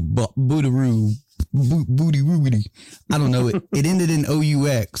Boodaroo. I don't know. It ended in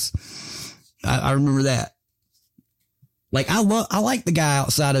OUX. I remember that. I like the guy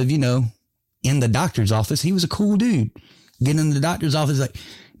outside of, in the doctor's office. He was a cool dude. Getting in the doctor's office, like,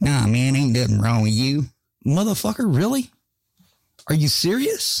 nah, man, ain't nothing wrong with you. Motherfucker, really? Are you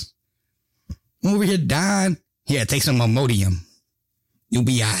serious? I'm over here dying. Yeah, take some Imodium. You'll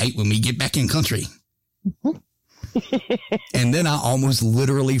be all right when we get back in country. And then I almost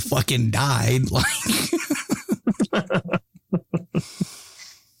literally fucking died.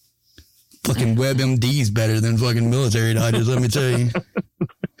 Fucking WebMD's better than fucking military doctors, let me tell you.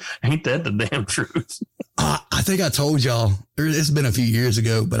 Ain't that the damn truth? I think I told y'all, it's been a few years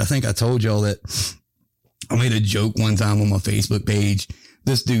ago, but I think I told y'all that I made a joke one time on my Facebook page.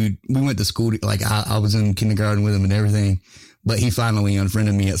 This dude, we went to school, I was in kindergarten with him and everything, but he finally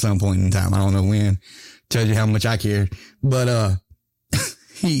unfriended me at some point in time. I don't know when. Tells you how much I cared. But I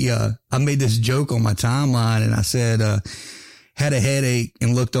made this joke on my timeline, and I said, had a headache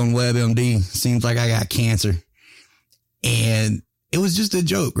and looked on WebMD. Seems like I got cancer. And it was just a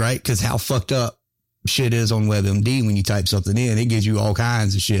joke, right? Because how fucked up shit is on WebMD when you type something in. It gives you all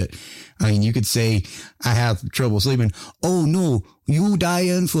kinds of shit. I mean, you could say, I have trouble sleeping. Oh, no, you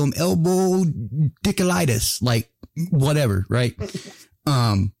dying from elbow dickolitis. Whatever, right?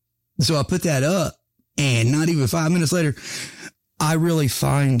 So I put that up. And not even 5 minutes later, I really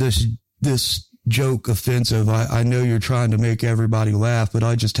find this joke offensive. I know you're trying to make everybody laugh, but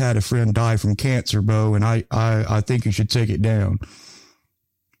I just had a friend die from cancer, Bo, and I think you should take it down.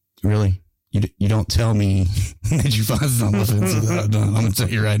 Really? You don't tell me that you find something offensive that I've done. I'm going to tell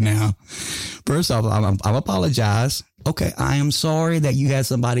you right now. First off, I'm apologize. Okay, I am sorry that you had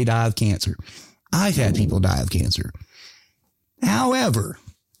somebody die of cancer. I've had people die of cancer. However,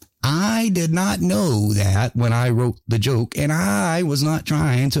 I did not know that when I wrote the joke, and I was not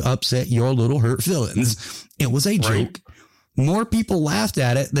trying to upset your little hurt feelings. It was a joke. More people laughed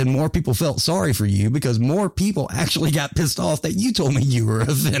at it than more people felt sorry for you, because more people actually got pissed off that you told me you were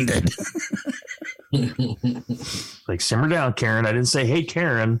offended. Simmer down, Karen. I didn't say, hey,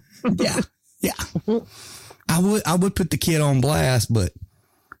 Karen. Yeah. I would put the kid on blast, but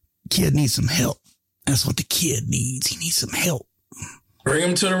kid needs some help. That's what the kid needs. He needs some help. Bring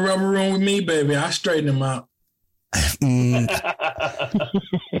him to the rubber room with me, baby. I straighten him out. I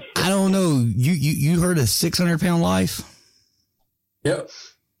don't know. You heard of 600-pound life? Yep.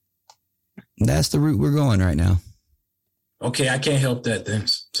 That's the route we're going right now. Okay, I can't help that then.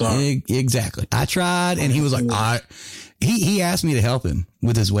 Sorry. Exactly. I tried, and he was like, he asked me to help him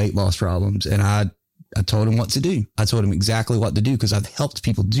with his weight loss problems, and I told him what to do. I told him exactly what to do because I've helped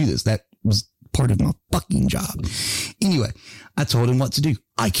people do this. That was part of my fucking job. Anyway, I told him what to do.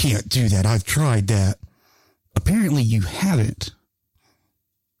 I can't do that. I've tried that. Apparently you haven't.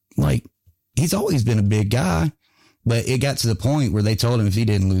 Like, he's always been a big guy, but it got to the point where they told him if he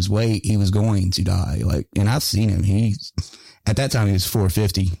didn't lose weight, he was going to die. Like, and I've seen him. At that time he was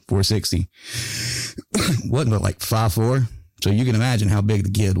 450, 460. Wasn't but like 5'4". So you can imagine how big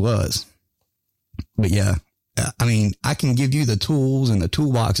the kid was. But yeah, I mean, I can give you the tools and the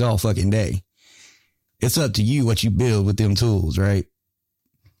toolbox all fucking day. It's up to you what you build with them tools, right?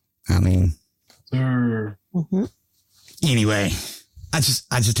 I mean, Anyway, I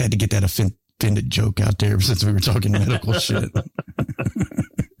just had to get that offended joke out there since we were talking medical shit.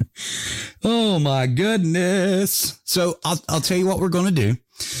 Oh my goodness. So I'll tell you what we're going to do.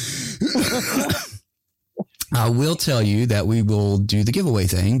 I will tell you that we will do the giveaway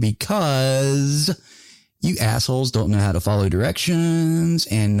thing because you assholes don't know how to follow directions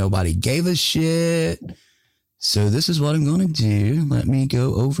and nobody gave us shit. So this is what I'm going to do. Let me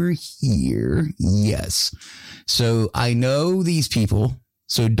go over here. Yes. So I know these people.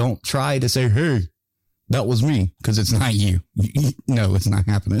 So don't try to say, hey, that was me, because it's not you. No, it's not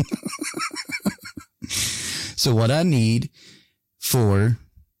happening. So what I need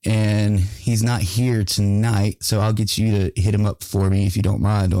and he's not here tonight, so I'll get you to hit him up for me if you don't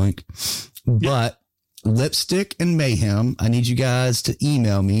mind, Oink. But Lipstick and Mayhem, I need you guys to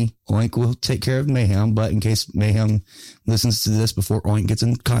email me. Oink will take care of Mayhem, but in case Mayhem listens to this before Oink gets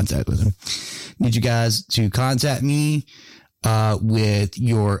in contact with him, need you guys to contact me with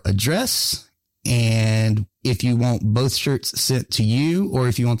your address, and if you want both shirts sent to you or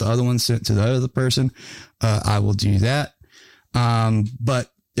if you want the other one sent to the other person, I will do that.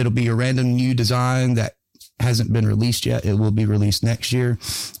 But it'll be a random new design that hasn't been released yet. It will be released next year.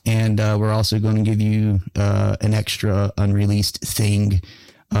 And we're also going to give you an extra unreleased thing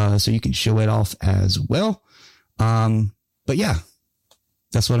so you can show it off as well. But yeah,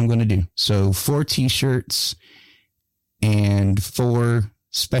 that's what I'm going to do. So 4 t-shirts and 4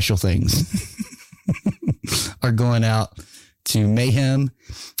 special things are going out to Mayhem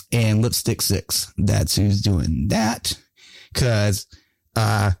and Lipstick 6. That's who's doing that. Because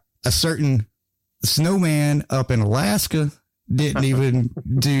a certain snowman up in Alaska didn't even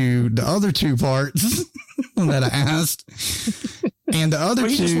do the other 2 parts that I asked. And the other 2...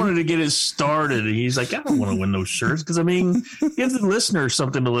 He just wanted to get it started. He's like, I don't want to win those shirts because, I mean, give the listener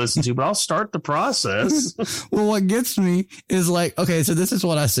something to listen to, but I'll start the process. Well, what gets me is like, okay, so this is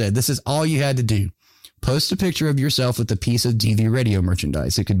what I said. This is all you had to do. Post a picture of yourself with a piece of DV Radio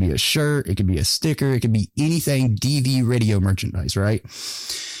merchandise. It could be a shirt. It could be a sticker. It could be anything DV Radio merchandise, right?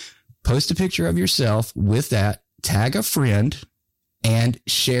 Post a picture of yourself with that, tag a friend, and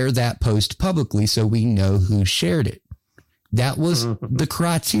share that post publicly so we know who shared it. That was the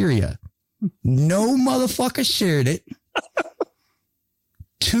criteria. No motherfucker shared it.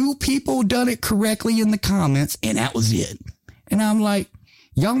 2 people done it correctly in the comments, and that was it. And I'm like,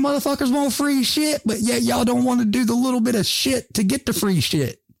 y'all motherfuckers want free shit, but yet y'all don't want to do the little bit of shit to get the free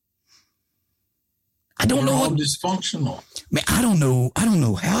shit. I don't know what dysfunctional. Man, I don't know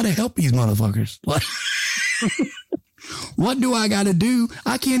how to help these motherfuckers. Like, what do I got to do?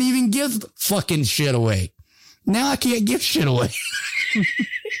 I can't even give fucking shit away. Now I can't give shit away.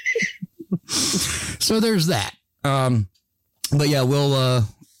 So there's that. But yeah,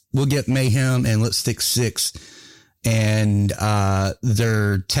 we'll get Mayhem and Lipstick 6 and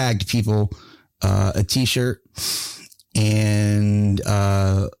their tagged people a t-shirt and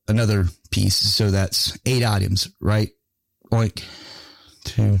another piece. So that's 8 items, right? Oink.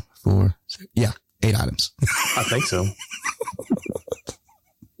 2, 4, 6. Yeah, 8 items. I think so.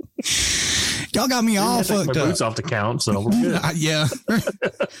 Y'all got me all fucked up. My boots off the count, so we're good. Yeah.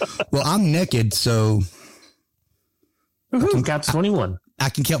 Well, I'm naked, so I can count to 21. I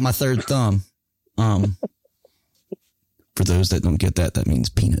can count my 3rd thumb. For those that don't get that, that means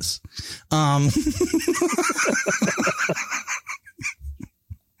penis. Oh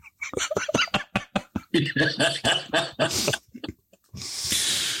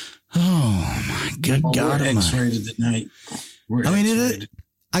my good God! We're X-rated tonight. I mean,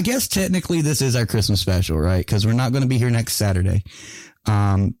 I guess technically this is our Christmas special, right? Because we're not going to be here next Saturday.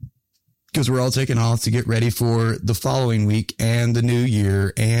 Because we're all taking off to get ready for the following week and the new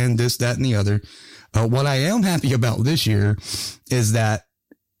year and this, that, and the other. What I am happy about this year is that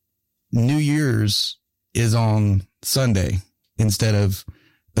New Year's is on Sunday instead of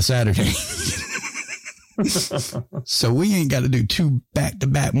a Saturday. So we ain't got to do 2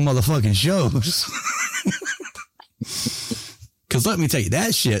 back-to-back motherfucking shows. Because let me tell you,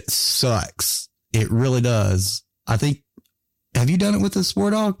 that shit sucks. It really does. I think, have you done it with the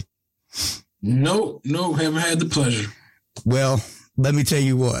War Dog? No, haven't had the pleasure. Well, let me tell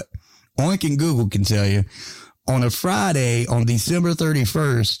you what. Oink and Google can tell you. On a Friday, on December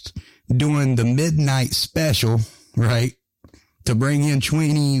 31st, doing the midnight special, right, to bring in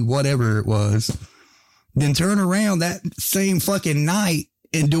 20, whatever it was, then turn around that same fucking night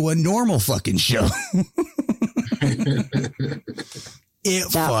and do a normal fucking show.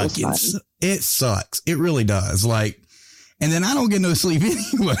 It sucks. It really does. Like, and then I don't get no sleep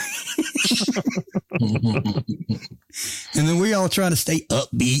anyway. And then we all try to stay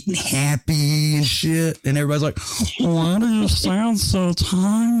upbeat and happy and shit. And everybody's like, why do you sound so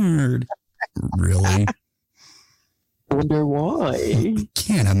tired? Really? Wonder why.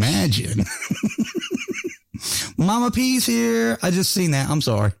 Can't imagine. Mama P's here. I just seen that. I'm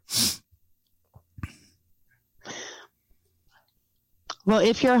sorry. Well,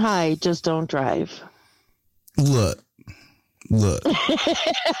 if you're high, just don't drive. Look. Well,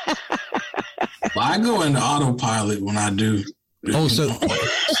 I go into autopilot when I do. Oh, so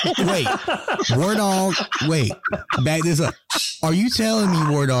wait, War Dog, wait, back this up. Are you telling me,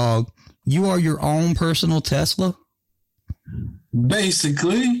 War Dog, you are your own personal Tesla?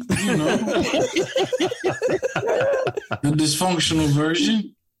 Basically, you know, the dysfunctional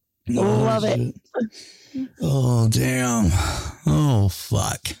version. Love it. Oh, damn. Oh,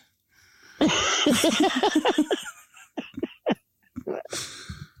 fuck.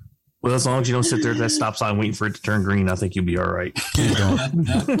 Well, as long as you don't sit there at that stop sign waiting for it to turn green, I think you'll be all right.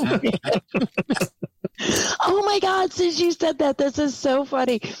 Oh my God, since you said that, this is so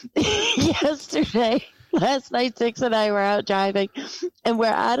funny. Last night, Six and I were out driving, and we're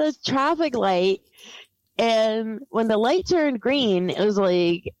at a traffic light, and when the light turned green, it was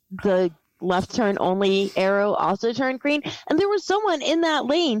like the left turn only arrow also turned green, and there was someone in that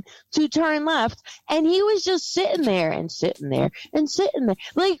lane to turn left, and he was just sitting there and sitting there and sitting there,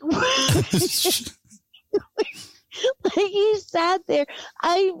 like he sat there.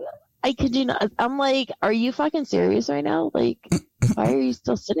 I could you not. I'm like, are you fucking serious right now? Like, why are you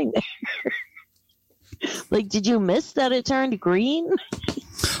still sitting there? Like, did you miss that it turned green?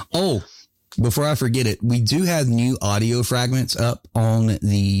 Oh, before I forget it, we do have new audio fragments up on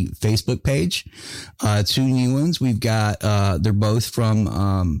the Facebook page. 2 new ones. We've got, they're both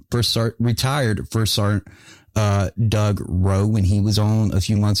from, retired First Sergeant, Doug Rowe when he was on a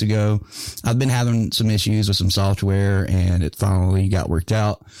few months ago. I've been having some issues with some software and it finally got worked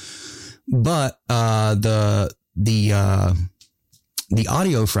out. But, the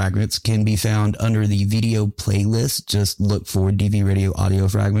audio fragments can be found under the video playlist. Just look for DV Radio audio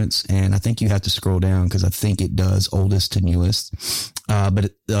fragments. And I think you have to scroll down because I think it does oldest to newest.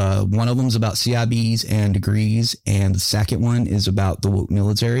 But one of them is about CIBs and degrees. And the second one is about the woke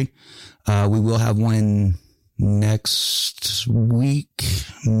military. We will have one next week,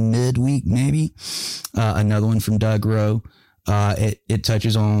 midweek, maybe. Another one from Doug Rowe. It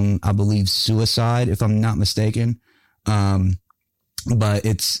touches on, I believe, suicide, if I'm not mistaken. But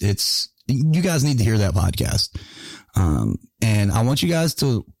it's, you guys need to hear that podcast. And I want you guys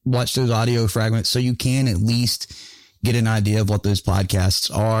to watch those audio fragments so you can at least get an idea of what those podcasts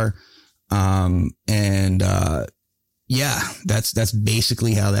are. Yeah, that's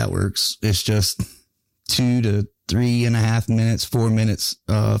basically how that works. It's just 2 to 3.5 minutes, 4 minutes,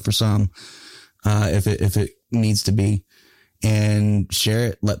 for some, if it needs to be, and share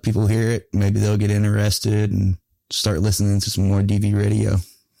it, let people hear it. Maybe they'll get interested and start listening to some more DV Radio.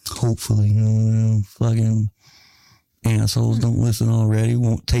 Hopefully, fucking assholes don't listen already.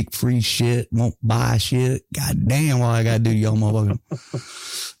 Won't take free shit. Won't buy shit. God damn, what I gotta do to y'all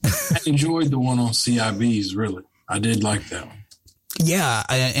motherfuckers. I enjoyed the one on CIBs, really. I did like that one. Yeah,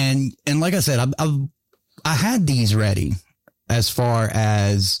 and like I said, I had these ready as far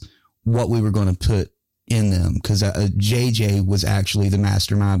as what we were going to put in them, because JJ was actually the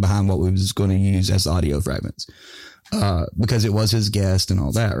mastermind behind what we was going to use as audio fragments, because it was his guest and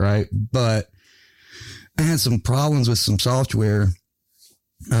all that, right? But I had some problems with some software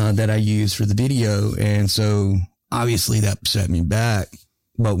that I used for the video, and so obviously that set me back.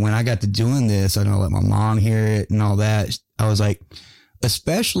 But when I got to doing this, I know, let my mom hear it and all that, I was like,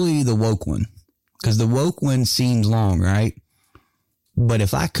 especially the woke one, because the woke one seems long, right? But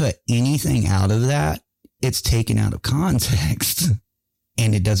if I cut anything out of that, it's taken out of context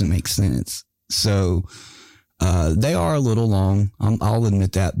and it doesn't make sense. So they are a little long. I'll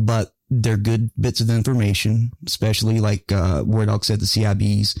admit that, but they're good bits of information, especially like War Dog said, the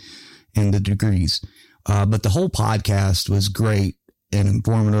CIBs and the degrees. But the whole podcast was great and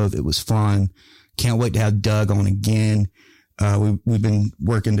informative. It was fun. Can't wait to have Doug on again. We've been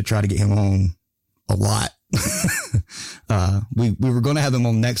working to try to get him on a lot. We were going to have him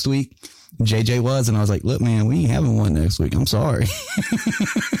on next week. JJ was, and I was like, look, man, we ain't having one next week. I'm sorry.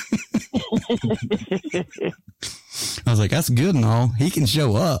 I was like, that's good and all. He can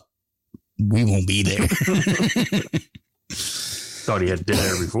show up. We won't be there. Thought he had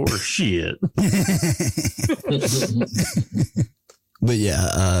dinner before. Shit. But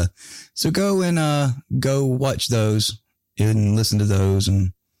yeah, so go and go watch those and listen to those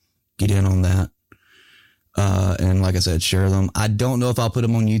and get in on that. And like I said, share them. I don't know if I'll put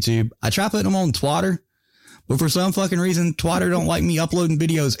them on YouTube. I try putting them on Twitter, but for some fucking reason, Twitter don't like me uploading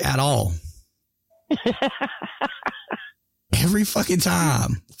videos at all. Every fucking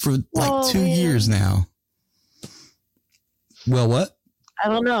time for like 2 years now. Well, what? I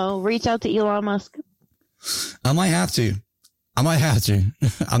don't know. Reach out to Elon Musk. I might have to. I'm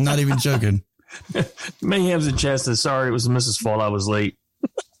not even joking. Mayhem's in Chester. Sorry, it was Mrs. Fault. I was late.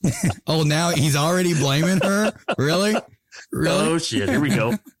 Oh, now he's already blaming her? Really? Oh, shit. Here we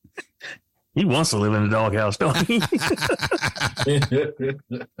go. He wants to live in a doghouse, don't he?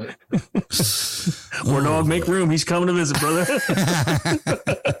 War Dog, make room. He's coming to visit, brother.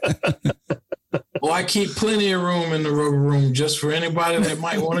 Well, I keep plenty of room in the rubber room just for anybody that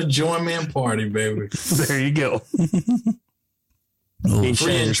might want to join me and party, baby. There you go. Ain't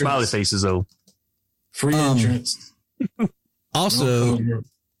showing your smiley faces, though. Free entrance. Also,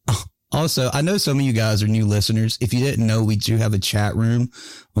 I know some of you guys are new listeners. If you didn't know, we do have a chat room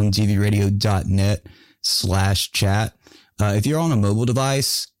on dvradio.net/chat. If you're on a mobile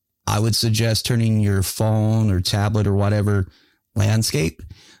device, I would suggest turning your phone or tablet or whatever landscape.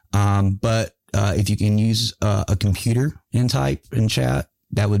 But if you can use a computer and type and chat,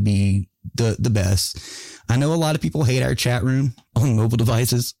 that would be the best. I know a lot of people hate our chat room on mobile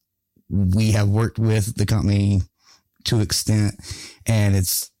devices. We have worked with the company to an extent, and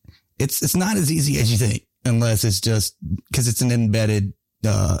it's not as easy as you think, unless it's just because it's an embedded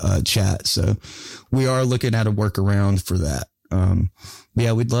chat. So we are looking at a workaround for that.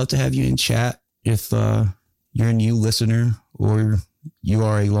 Yeah, we'd love to have you in chat if you're a new listener or you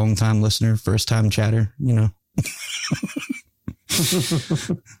are a long time listener, first time chatter, you know.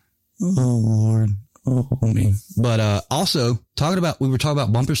 Oh Lord. Oh me. But also we were talking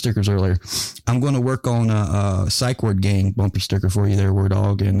about bumper stickers earlier. I'm going to work on a Psych Ward Gang bumper sticker for you there, War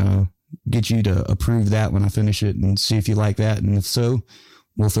Dog, and get you to approve that when I finish it and see if you like that. And if so,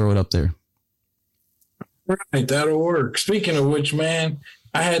 we'll throw it up there. Right, that'll work. Speaking of which, man,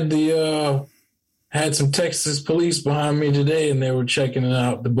 I had had some Texas police behind me today, and they were checking it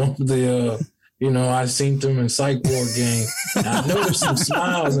out. I seen them in Psych Ward Gang. I noticed some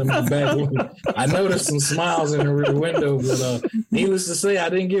smiles in my back window. I noticed some smiles in the rear window, but needless to say, I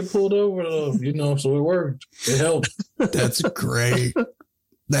didn't get pulled over, so it worked. It helped. That's great.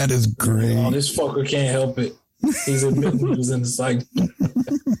 That is great. Oh, this fucker can't help it. He's admitting he was in the psych.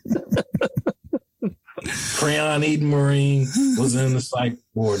 Crayon eating Marine was in the psych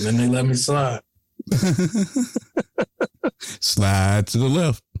ward, and then they let me slide. Slide to the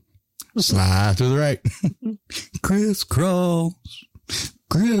left. Slide to the right. Crisscross.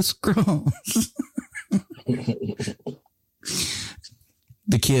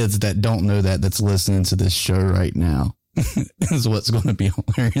 The kids that don't know that's listening to this show right now is what's going to be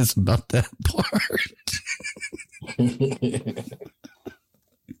hilarious about that part.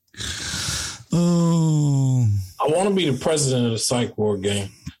 Oh. I want to be the president of the Psych Ward Gang,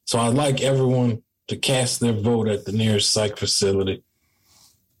 so I'd like everyone to cast their vote at the nearest psych facility.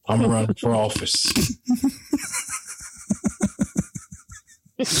 I'm running for office.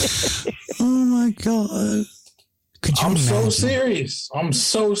 Oh my God. I'm so serious. I'm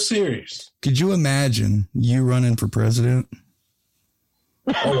so serious. Could you imagine you running for president?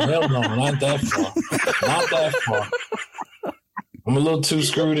 Oh, hell no. Not that far. Not that far. I'm a little too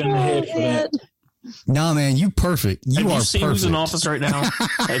screwed in the head for that. Nah, man, you perfect. Have you are seen perfect. who's in office right now?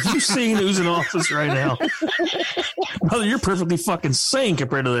 Have you seen who's in office right now? Brother, you're perfectly fucking sane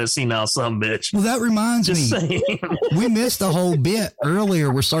compared to that senile son of a bitch. Well, that reminds me. Saying. We missed the whole bit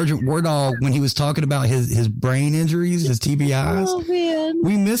earlier where Sergeant War Dog, when he was talking about his brain injuries, his TBIs. Oh, man.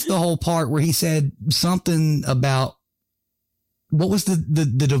 We missed the whole part where he said something about what was the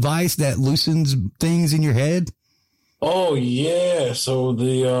device that loosens things in your head? Oh yeah. So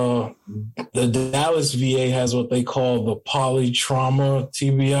the Dallas VA has what they call the Polytrauma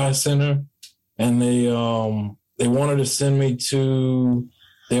TBI Center, and they wanted to send me to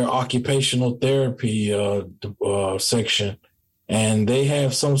their occupational therapy section, and they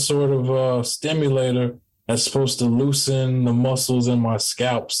have some sort of stimulator that's supposed to loosen the muscles in my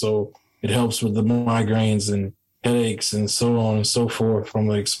scalp, so it helps with the migraines and headaches and so on and so forth from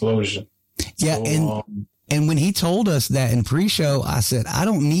the explosion. Yeah, so, and when he told us that in pre-show, I said, I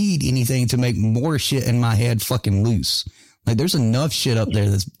don't need anything to make more shit in my head fucking loose. Like, there's enough shit up there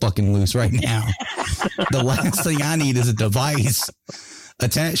that's fucking loose right now. The last thing I need is a device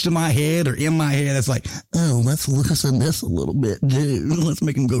attached to my head or in my head that's like, oh, let's loosen this a little bit, dude. Let's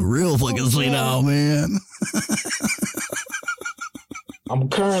make him go real fucking senile, man. I'm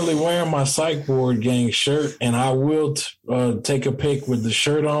currently wearing my Psych Ward Gang shirt, and I will take a pic with the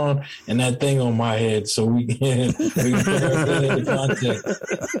shirt on and that thing on my head, so we can put everything into context.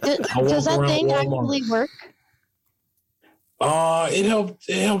 Does that thing actually work? It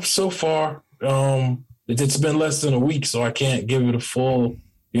helped so far. It's been less than a week, so I can't give it a full,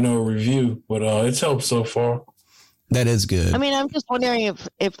 review, but it's helped so far. That is good. I mean, I'm just wondering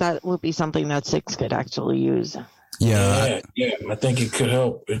if that would be something that Six could actually use. Yeah, I think it could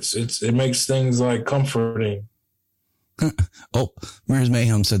help. It makes things like comforting. Oh, Mirror's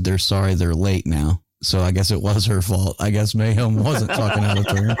Mayhem said they're sorry they're late now. So I guess it was her fault. I guess Mayhem wasn't talking out of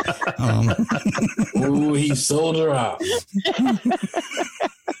turn. Ooh, he sold her out.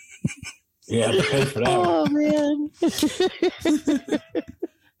 You have to pay for that. Oh, man.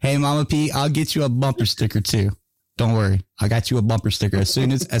 Hey, Mama P, I'll get you a bumper sticker too. Don't worry. I got you a bumper sticker. As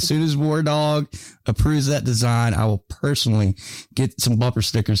soon as War Dog approves that design, I will personally get some bumper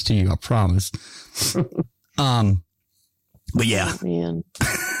stickers to you. I promise. But yeah. Oh, man.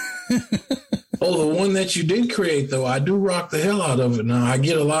 Oh, the one that you did create, though, I do rock the hell out of it now. I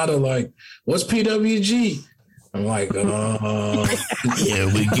get a lot of like, what's PWG? I'm like, here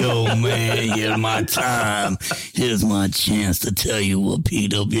we go, man. Here's my time. Here's my chance to tell you what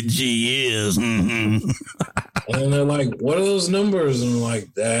PWG is. Mm-hmm. And they're like, what are those numbers? And I'm like,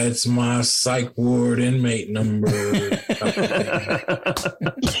 that's my Psych Ward inmate number.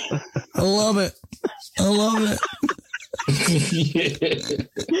 I love it. Yeah.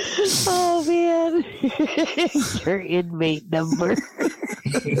 Oh, man. Your inmate number.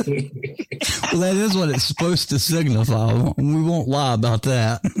 Well, that is what it's supposed to signify. We won't lie about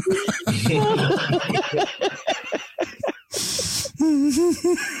that.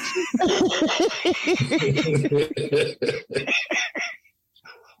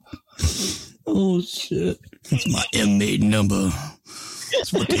 Oh, shit. That's my inmate number.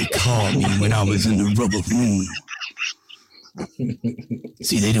 That's what they called me when I was in the rubber room.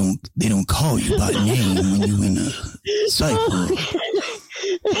 See, they don't call you by name when you in a psych ward.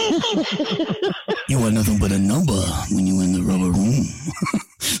 You are nothing but a number when you in the rubber room.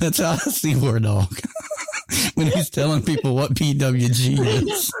 That's how I see War Dog when he's telling people what PWG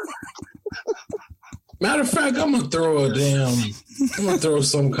is. Matter of fact, I'm gonna throw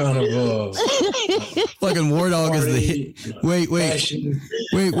some kind of fucking War Dog is the hit. Wait,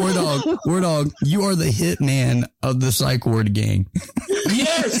 War Dog, you are the hitman of the Psych Ward Gang.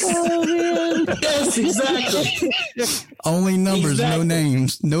 Yes. Oh, man. Yes, exactly. Only numbers, exactly.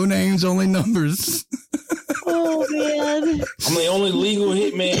 No names, only numbers. Oh, man. I'm the only legal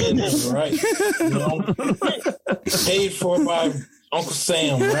hitman in this, right? Paid for by Uncle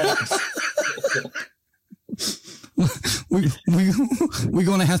Sam, right? We're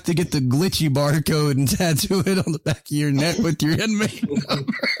gonna have to get the glitchy barcode and tattoo it on the back of your neck with your inmate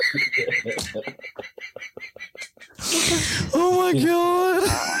number. Oh my god.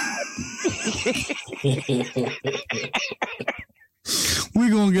 We're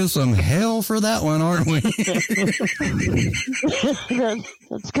gonna get some hell for that one, aren't we?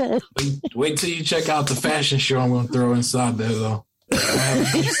 That's good. Wait till you check out the fashion show I'm gonna throw inside there, though. You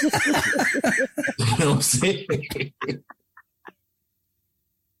know what I'm saying?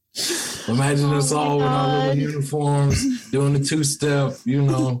 Imagine us all with our little uniforms doing the two-step,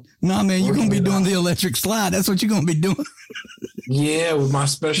 Nah, man, you're going to be doing the electric slide. That's what you're going to be doing. Yeah, with my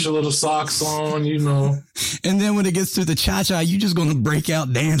special little socks on, And then when it gets to the cha-cha, you're just going to break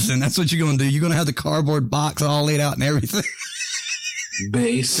out dancing. That's what you're going to do. You're going to have the cardboard box all laid out and everything.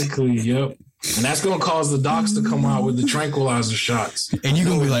 Basically, yep. And that's going to cause the docs to come out with the tranquilizer shots. And you're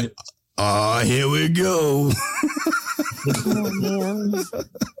going to be like, here we go. Oh, man.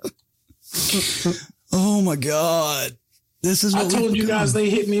 Oh, my God. This is what I told you guys they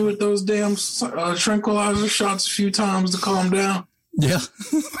hit me with those damn tranquilizer shots a few times to calm down. Yeah.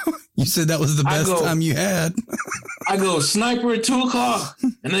 You said that was the best time you had. I go sniper at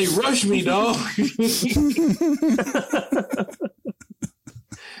 2:00 and they rush me, dog.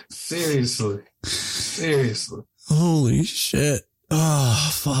 Seriously. Holy shit. Oh,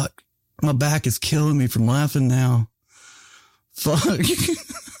 fuck. My back is killing me from laughing now. Fuck.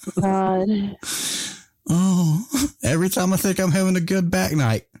 God. Oh, every time I think I'm having a good back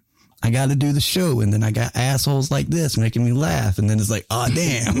night, I got to do the show. And then I got assholes like this making me laugh. And then it's like, oh,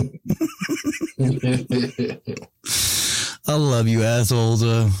 damn. I love you, assholes.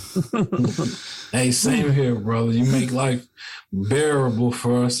 Hey, same here, brother. You make life bearable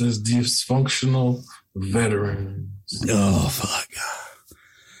for us as dysfunctional veterans. Oh, fuck.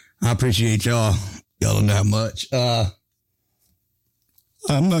 I appreciate y'all. Y'all don't know how much.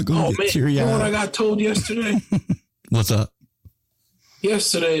 I'm not going to get teary-eyed. You know what I got told yesterday? What's up?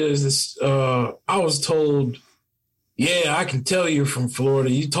 Yesterday, there's this. I was told, yeah, I can tell you're from Florida.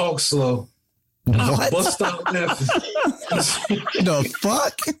 You talk slow. And I bust out laughing. The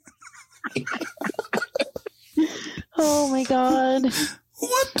fuck? Oh my God.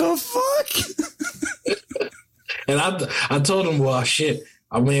 What the fuck? And I told him, well, shit.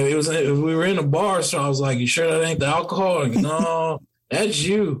 I mean, we were in a bar, so I was like, you sure that ain't the alcohol? Like, no, that's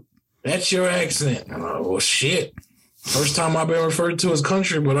you. That's your accent. And I'm like, well, shit. First time I've been referred to as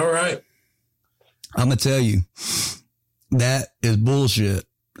country, but all right. I'm going to tell you, that is bullshit.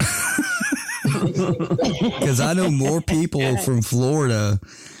 Because I know more people from Florida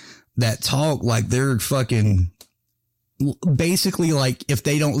that talk like they're fucking, basically like if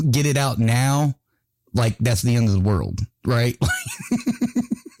they don't get it out now, like that's the end of the world, right?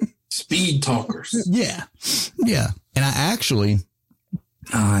 Speed talkers. Yeah. Yeah. And I actually,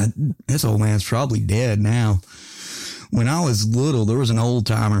 this old man's probably dead now. When I was little, there was an old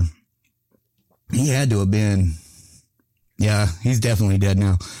timer. He had to have been, yeah, he's definitely dead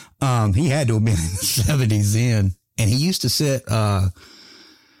now. He had to have been in the 70s then. And he used to sit at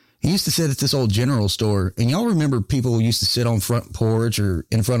this old general store. And y'all remember people used to sit on front porch or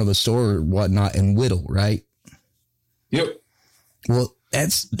in front of a store or whatnot and whittle, right? Yep. Well,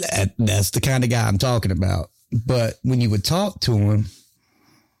 that's the kind of guy I'm talking about. But when you would talk to him,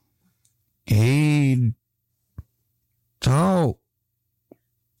 he'd talk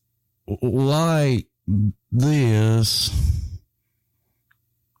like this.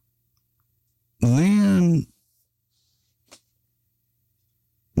 Then,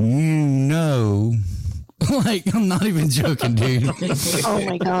 you know, like, I'm not even joking, dude. Oh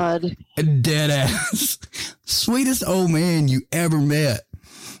my God. Dead ass. Sweetest old man you ever met.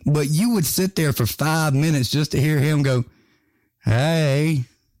 But you would sit there for 5 minutes just to hear him go, hey.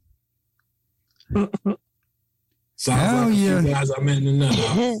 Sounds like you guys I met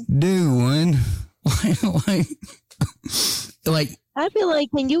tonight. Doing. like, I'd be like,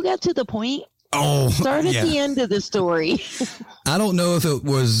 can you get to the point? Oh, start at the end of the story. I don't know if it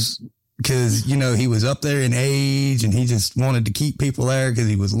was because, you know, he was up there in age and he just wanted to keep people there because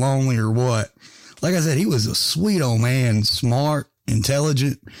he was lonely or what. Like I said, he was a sweet old man, smart,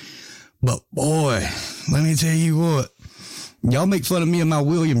 intelligent. But boy, let me tell you what, y'all make fun of me and my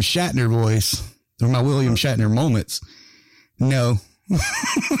William Shatner voice or my William Shatner moments. No.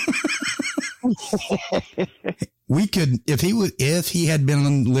 We could, if he had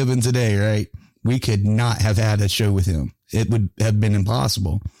been living today, right? We could not have had a show with him. It would have been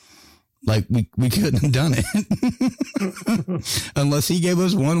impossible. Like we couldn't have done it unless he gave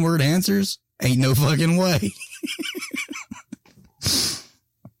us one word answers. Ain't no fucking way.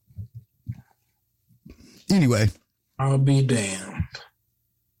 Anyway, I'll be damned.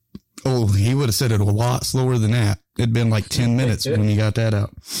 Oh, he would have said it a lot slower than that. It'd been like 10 minutes when he got that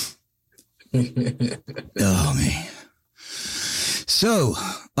out. Oh man. So,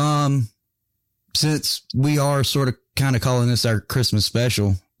 since we are sort of kind of calling this our Christmas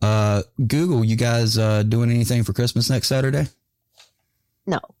special, Google, you guys doing anything for Christmas next Saturday?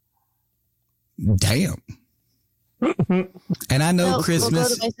 No. Damn. And I know Christmas. We'll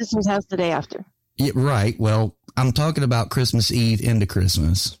go to my sister's house the day after. Yeah, right. Well, I'm talking about Christmas Eve into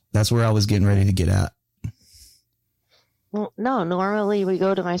Christmas. That's where I was getting ready to get at. Well, no, normally we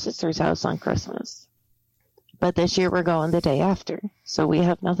go to my sister's house on Christmas. But this year we're going the day after. So we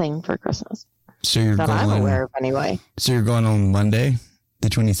have nothing for Christmas. So you're that going, I'm aware of anyway. So you're going on Monday, the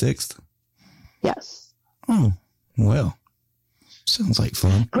 26th? Yes. Oh, well. Sounds like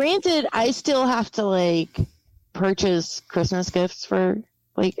fun. Granted, I still have to purchase Christmas gifts for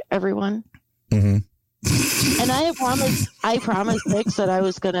everyone. Mm-hmm. And I promised Nick that I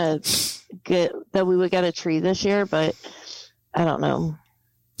was gonna that we would get a tree this year, but I don't know.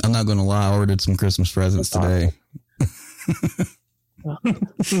 I'm not going to lie. I ordered some Christmas presents today.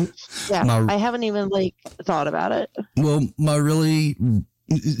 Yeah, I haven't even thought about it. Well,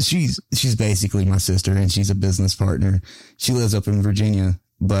 she's basically my sister, and she's a business partner. She lives up in Virginia,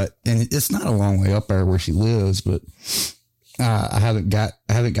 and it's not a long way up there where she lives, but I haven't got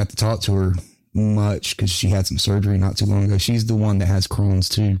to talk to her much because she had some surgery not too long ago. She's the one that has Crohn's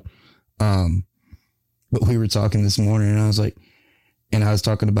too. But we were talking this morning, and I was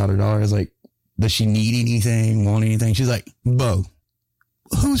talking about her daughter. I was like, does she need anything, want anything? She's like, Bo,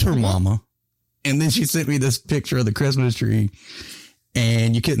 who's her mama? And then she sent me this picture of the Christmas tree,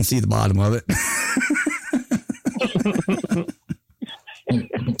 and you couldn't see the bottom of it.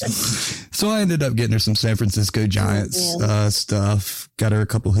 So I ended up getting her some San Francisco Giants stuff. Got her a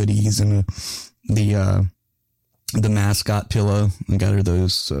couple hoodies and the mascot pillow. I got her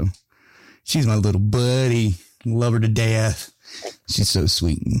those. So she's my little buddy. Love her to death. She's so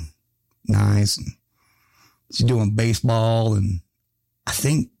sweet and nice. And she's doing baseball, and I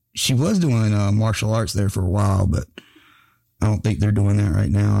think she was doing martial arts there for a while, but I don't think they're doing that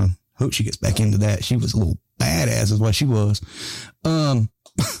right now. I hope she gets back into that. She was a little badass is what she was.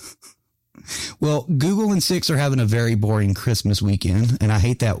 Well, Google and Six are having a very boring Christmas weekend, and I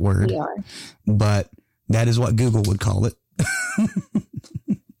hate that word, but that is what Google would call it.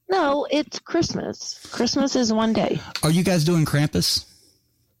 No, it's Christmas. Christmas is one day. Are you guys doing Krampus?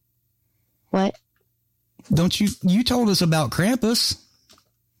 What? Don't you told us about Krampus.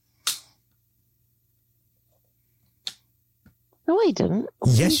 No, I didn't.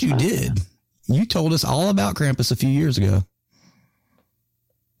 Yes, you did. You told us all about Krampus a few years ago.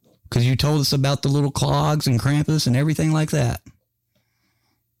 Because you told us about the little clogs and Krampus and everything like that.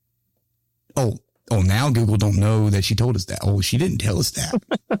 Oh, now Google don't know that she told us that. Oh, she didn't tell us that.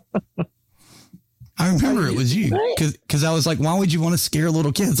 I remember it was you. Because I was like, why would you want to scare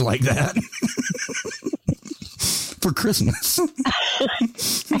little kids like that? For Christmas.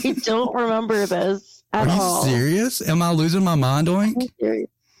 I don't remember this at all. Are you serious? Am I losing my mind, Oink? I'm serious.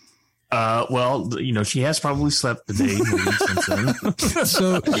 Well, she has probably slept the day since then.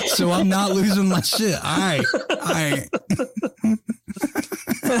 So I'm not losing my shit. I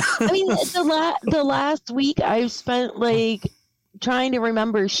mean, the last week I've spent trying to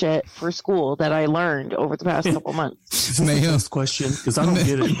remember shit for school that I learned over the past couple months. Mayhem question, because I don't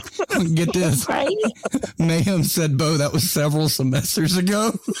get it. Get this. Right? Mayhem said, Bo, that was several semesters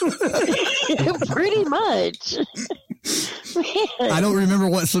ago. Pretty much. Man. I don't remember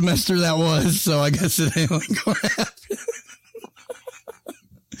what semester that was, so I guess it ain't going to happen.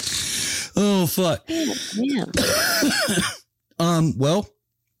 Oh, fuck. Man. Well,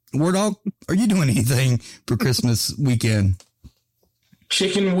 War Dog, are you doing anything for Christmas weekend?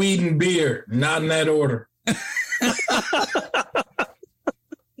 Chicken, weed, and beer. Not in that order.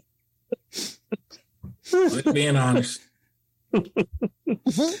 Being honest.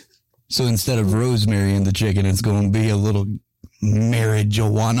 So instead of rosemary in the chicken, it's going to be a little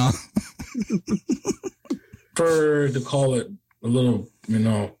marijuana. Prefer to call it a little,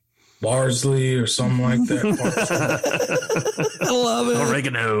 parsley or something like that. I love it.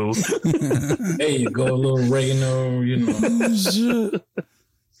 Oregano. There you go, a little oregano, Shit.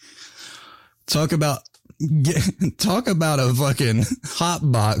 Talk about a fucking hot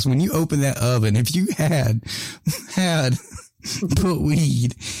box. When you open that oven, if you had put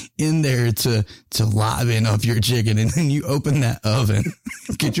weed in there to liven up your chicken, and then you open that oven,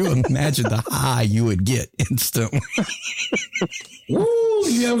 could you imagine the high you would get instantly? Woo!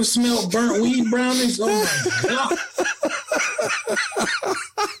 You ever smelled burnt weed brownies? Oh my God.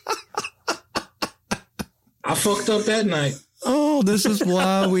 I fucked up that night. Oh, this is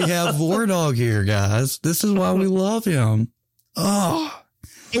why we have War Dog here, guys. This is why we love him. Oh.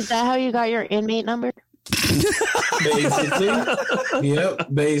 Is that how you got your inmate number? Basically. Yep,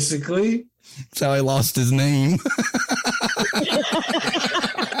 basically. That's how he lost his name.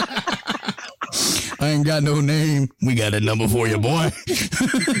 I ain't got no name. We got a number for you, boy.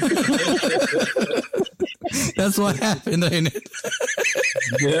 That's what happened, ain't it?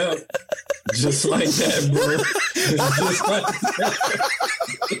 Yeah. Just like that, bro. Just like that.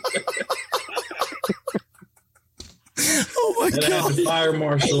 Oh my God. I had the fire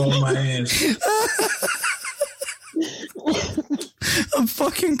marshal on my ass. I'm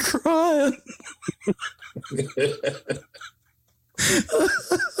fucking crying.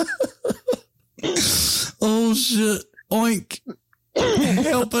 Oh shit. Oink.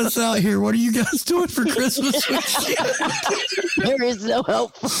 Help us out here. What are you guys doing for Christmas? There is no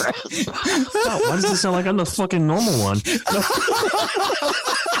help for us. Oh, why does it sound like I'm the fucking normal one?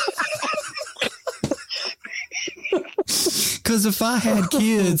 Because if I had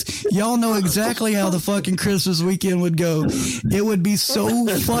kids, y'all know exactly how the fucking Christmas weekend would go. It would be so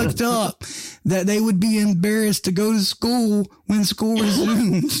fucked up that they would be embarrassed to go to school when school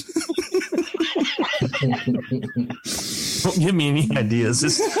resumes. Don't give me any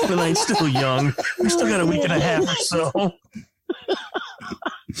ideas. When I'm still young, we still got a week and a half or so.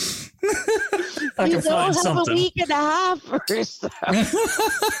 I can find something. A week and a half or so.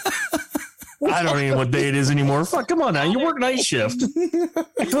 I don't even know what day it is anymore. Fuck, come on now. You work night shift.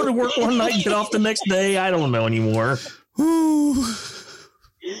 I go to work one night, get off the next day. I don't know anymore.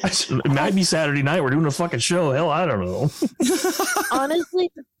 It might be Saturday night. We're doing a fucking show. Hell, I don't know.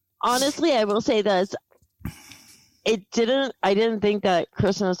 Honestly, I will say this. I didn't think that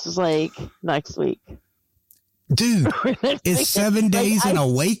Christmas was like next week. Dude, it's 7 days and a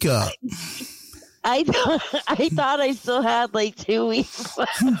wake up. I thought I still had like 2 weeks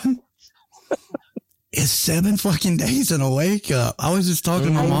left. It's 7 fucking days and a wake up. I was just talking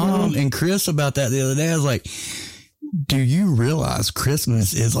to my mom and Chris about that the other day. I was like, do you realize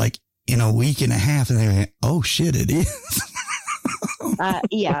Christmas is like in a week and a half? And they went, oh shit, it is.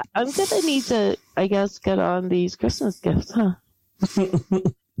 Yeah, I'm going to need to, I guess, get on these Christmas gifts, huh?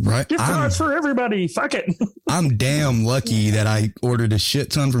 Right. Gift cards for everybody. Fuck it. I'm damn lucky that I ordered a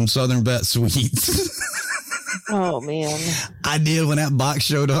shit ton from Southern Bet Sweets. Oh, man. I did when that box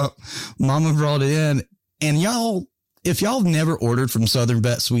showed up. Mama brought it in. And y'all, if y'all have never ordered from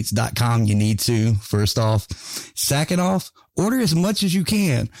southernbetsweets.com, you need to, first off. Second off, order as much as you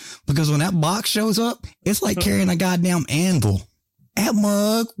can. Because when that box shows up, it's like carrying a goddamn anvil. That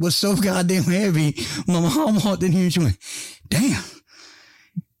mug was so goddamn heavy. My mom walked in here and she went, damn,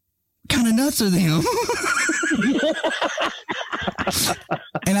 what kind of nuts are them?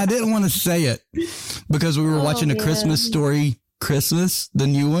 And I didn't want to say it because we were watching the Christmas Story Christmas, the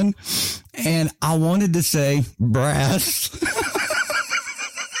new one. And I wanted to say brass.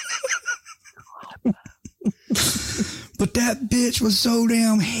 But that bitch was so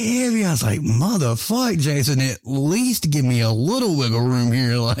damn heavy. I was like, motherfuck, Jason, at least give me a little wiggle room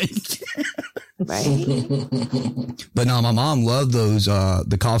here. Like, right. But no, my mom loved those,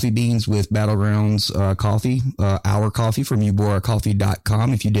 the coffee beans with Battlegrounds, coffee, our coffee from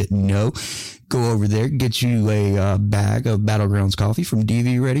UBoraCoffee.com. If you didn't know, go over there, get you a bag of Battlegrounds coffee from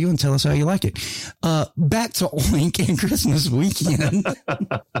DV Radio and tell us how you like it. Back to Oink and Christmas weekend.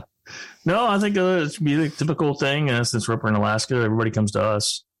 No, I think it should be the typical thing. Since we're up in Alaska, everybody comes to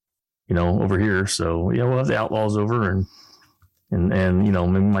us, over here. So, we'll have the Outlaws over and maybe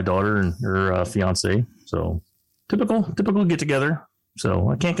my daughter and her fiance. So typical get together. So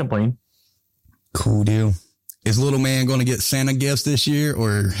I can't complain. Cool deal. Is little man going to get Santa gifts this year,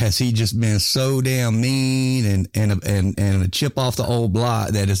 or has he just been so damn mean and a chip off the old block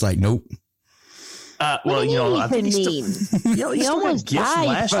that it's like, nope. Well, I think he almost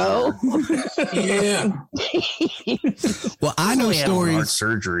died, bro. Yeah. Well, I know stories.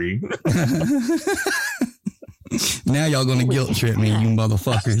 Surgery. Now y'all gonna guilt trip me, you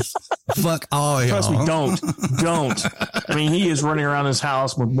motherfuckers. Fuck all y'all. Trust me, don't. I mean, he is running around his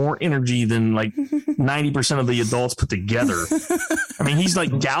house with more energy than like 90% of the adults put together. I mean, he's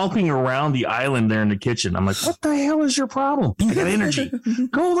like galloping around the island there in the kitchen. I'm like, what the hell is your problem? I got energy.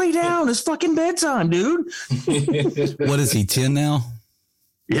 Go lay down. It's fucking bedtime, dude. What is he, 10 now?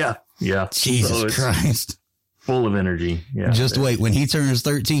 Yeah. Jesus Christ. Full of energy. Yeah. Just wait. When he turns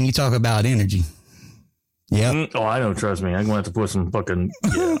 13, you talk about energy. Yeah. Oh, I know. Trust me. I'm going to have to put some fucking.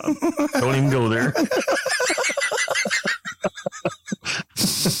 Yeah. Don't even go there.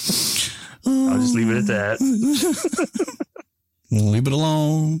 I'll just leave it at that. Leave it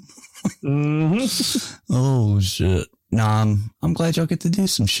alone. Mm-hmm. Oh shit. Nah, I'm glad y'all get to do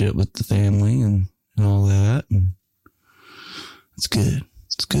some shit with the family and all that. And it's good.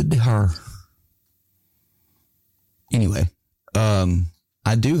 It's good to her. Anyway,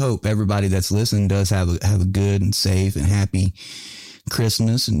 I do hope everybody that's listening does have a good and safe and happy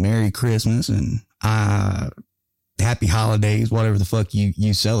Christmas and Merry Christmas and happy holidays, whatever the fuck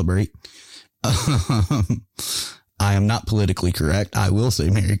you celebrate. I am not politically correct. I will say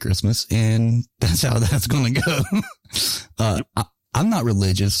Merry Christmas, and that's how that's going to go. I'm not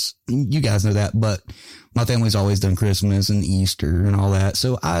religious. You guys know that, but my family's always done Christmas and Easter and all that.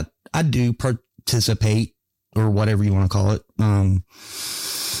 So I do participate, or whatever you want to call it.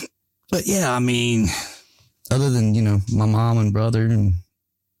 But yeah, I mean, other than, my mom and brother and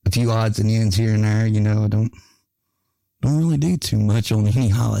a few odds and ends here and there, I don't really do too much on any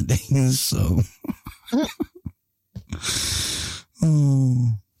holidays. So,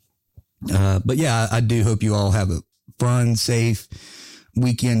 but yeah, I do hope you all have a fun, safe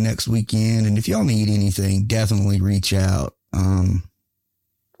weekend next weekend. And if y'all need anything, definitely reach out. I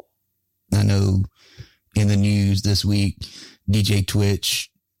know in the news this week, DJ Twitch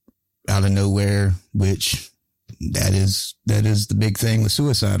out of nowhere, which that is the big thing with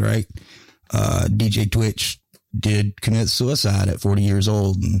suicide, right? DJ Twitch did commit suicide at 40 years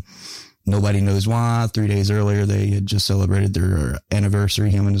old, and nobody knows why. 3 days earlier, they had just celebrated their anniversary,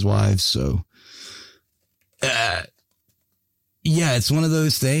 him and his wife. So, yeah, it's one of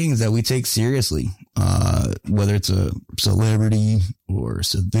those things that we take seriously, whether it's a celebrity or a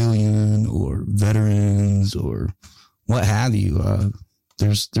civilian or veterans or what have you.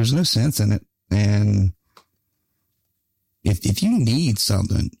 There's no sense in it. And if you need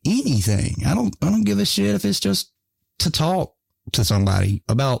something, anything, I don't give a shit if it's just to talk to somebody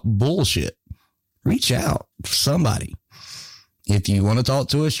about bullshit. Reach out to somebody. If you want to talk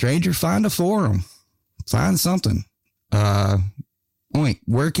to a stranger, find a forum, find something.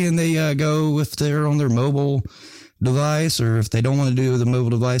 Where can they go if they're on their mobile device, or if they don't want to do the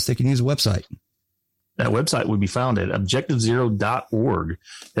mobile device, they can use a website. That website would be found at objectivezero.org.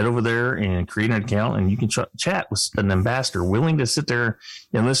 Head over there and create an account, and you can chat with an ambassador willing to sit there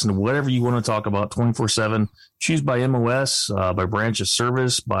and listen to whatever you want to talk about 24/7. Choose by MOS, by branch of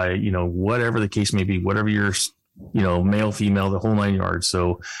service, by, whatever the case may be, whatever your, male, female, the whole 9 yards.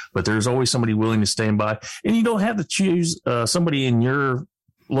 So, but there's always somebody willing to stand by, and you don't have to choose somebody in your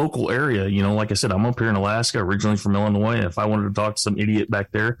local area. Like I said, I'm up here in Alaska, originally from Illinois. And if I wanted to talk to some idiot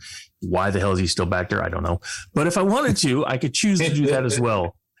back there, why the hell is he still back there? I don't know. But if I wanted to, I could choose to do that as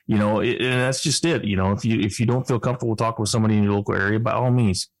well. And that's just it. If you don't feel comfortable talking with somebody in your local area, by all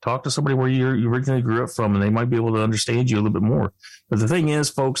means, talk to somebody where you originally grew up from, and they might be able to understand you a little bit more. But the thing is,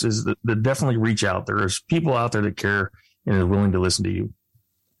 folks, is that definitely reach out. There's people out there that care and are willing to listen to you.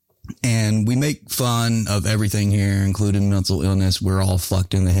 And we make fun of everything here, including mental illness. We're all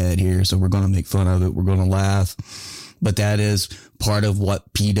fucked in the head here, so we're going to make fun of it. We're going to laugh. But that is part of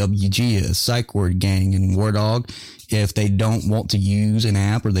what PWG is, Psych Ward Gang and War Dog. If they don't want to use an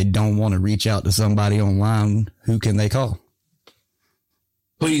app or they don't want to reach out to somebody online, who can they call?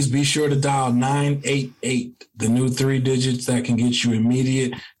 Please be sure to dial 988, the new 3 digits that can get you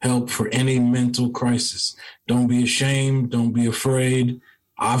immediate help for any mental crisis. Don't be ashamed. Don't be afraid.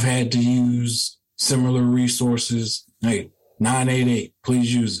 I've had to use similar resources. Hey, 988,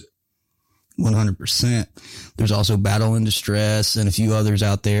 please use it. 100%. There's also Battle in Distress and a few others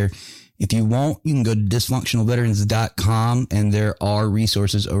out there. If you want, you can go to dysfunctionalveterans.com, and there are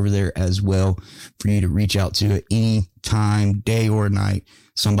resources over there as well for you to reach out to at any time, day or night.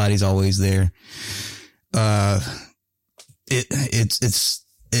 Somebody's always there. It's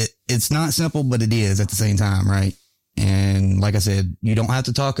not simple, but it is at the same time, right? And like I said, you don't have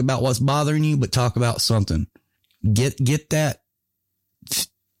to talk about what's bothering you, but talk about something. Get that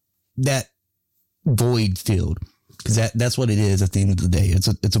void filled, because that's what it is at the end of the day. It's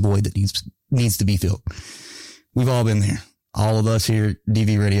a void that needs to be filled. We've all been there. All of us here at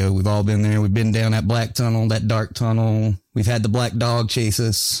DV Radio, we've all been there. We've been down that black tunnel, that dark tunnel. We've had the black dog chase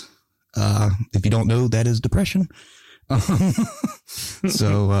us. If you don't know, that is depression.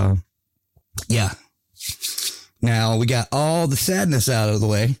 So, yeah. Now we got all the sadness out of the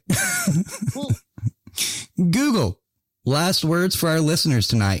way. Google, last words for our listeners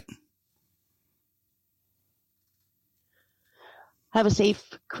tonight. Have a safe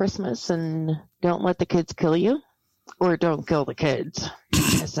Christmas, and don't let the kids kill you, or don't kill the kids.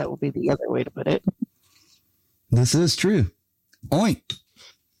 I guess that will be the other way to put it. This is true. Oink.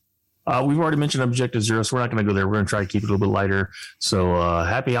 We've already mentioned Objective Zero, so we're not going to go there. We're going to try to keep it a little bit lighter. So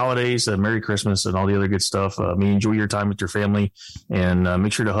happy holidays, Merry Christmas, and all the other good stuff. Enjoy your time with your family, and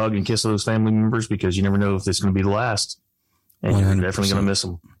make sure to hug and kiss those family members, because you never know if this is going to be the last. And 100%. You're definitely going to miss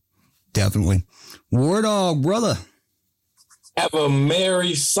them. Definitely. War Dog, brother. Have a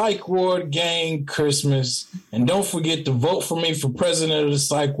merry Psych Ward Gang Christmas. And don't forget to vote for me for president of the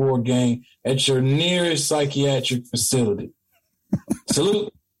Psych Ward Gang at your nearest psychiatric facility.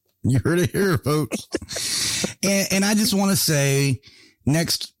 Salute. You heard it here, folks. And I just want to say,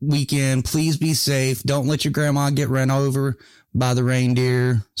 next weekend, please be safe. Don't let your grandma get run over by the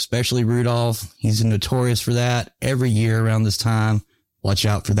reindeer, especially Rudolph. He's notorious for that every year around this time. Watch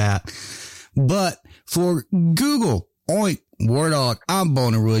out for that. But for Google, Oink, War Dog, I'm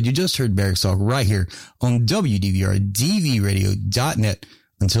Boner Wood. You just heard Barracks Talk right here on WDVR-DVRadio.net.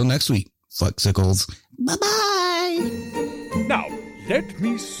 Until next week, Flexicles. Bye-bye. Now, let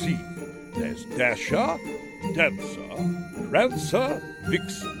me see. There's Dasher, Dancer, Prancer,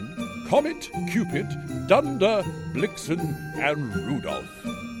 Vixen, Comet, Cupid, Dunder, Blixen, and Rudolph.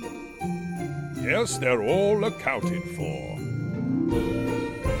 Yes, they're all accounted for.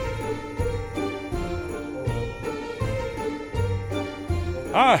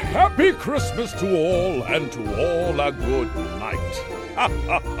 A happy Christmas to all, and to all a good night. Ha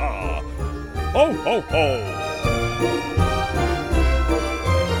ha ha. Ho ho ho.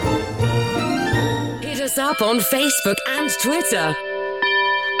 Hit us up on Facebook and Twitter.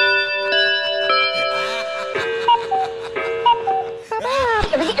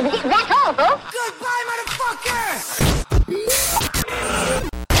 That's all, folks. Goodbye, motherfucker!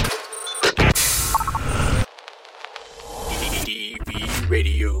 DV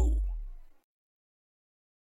Radio.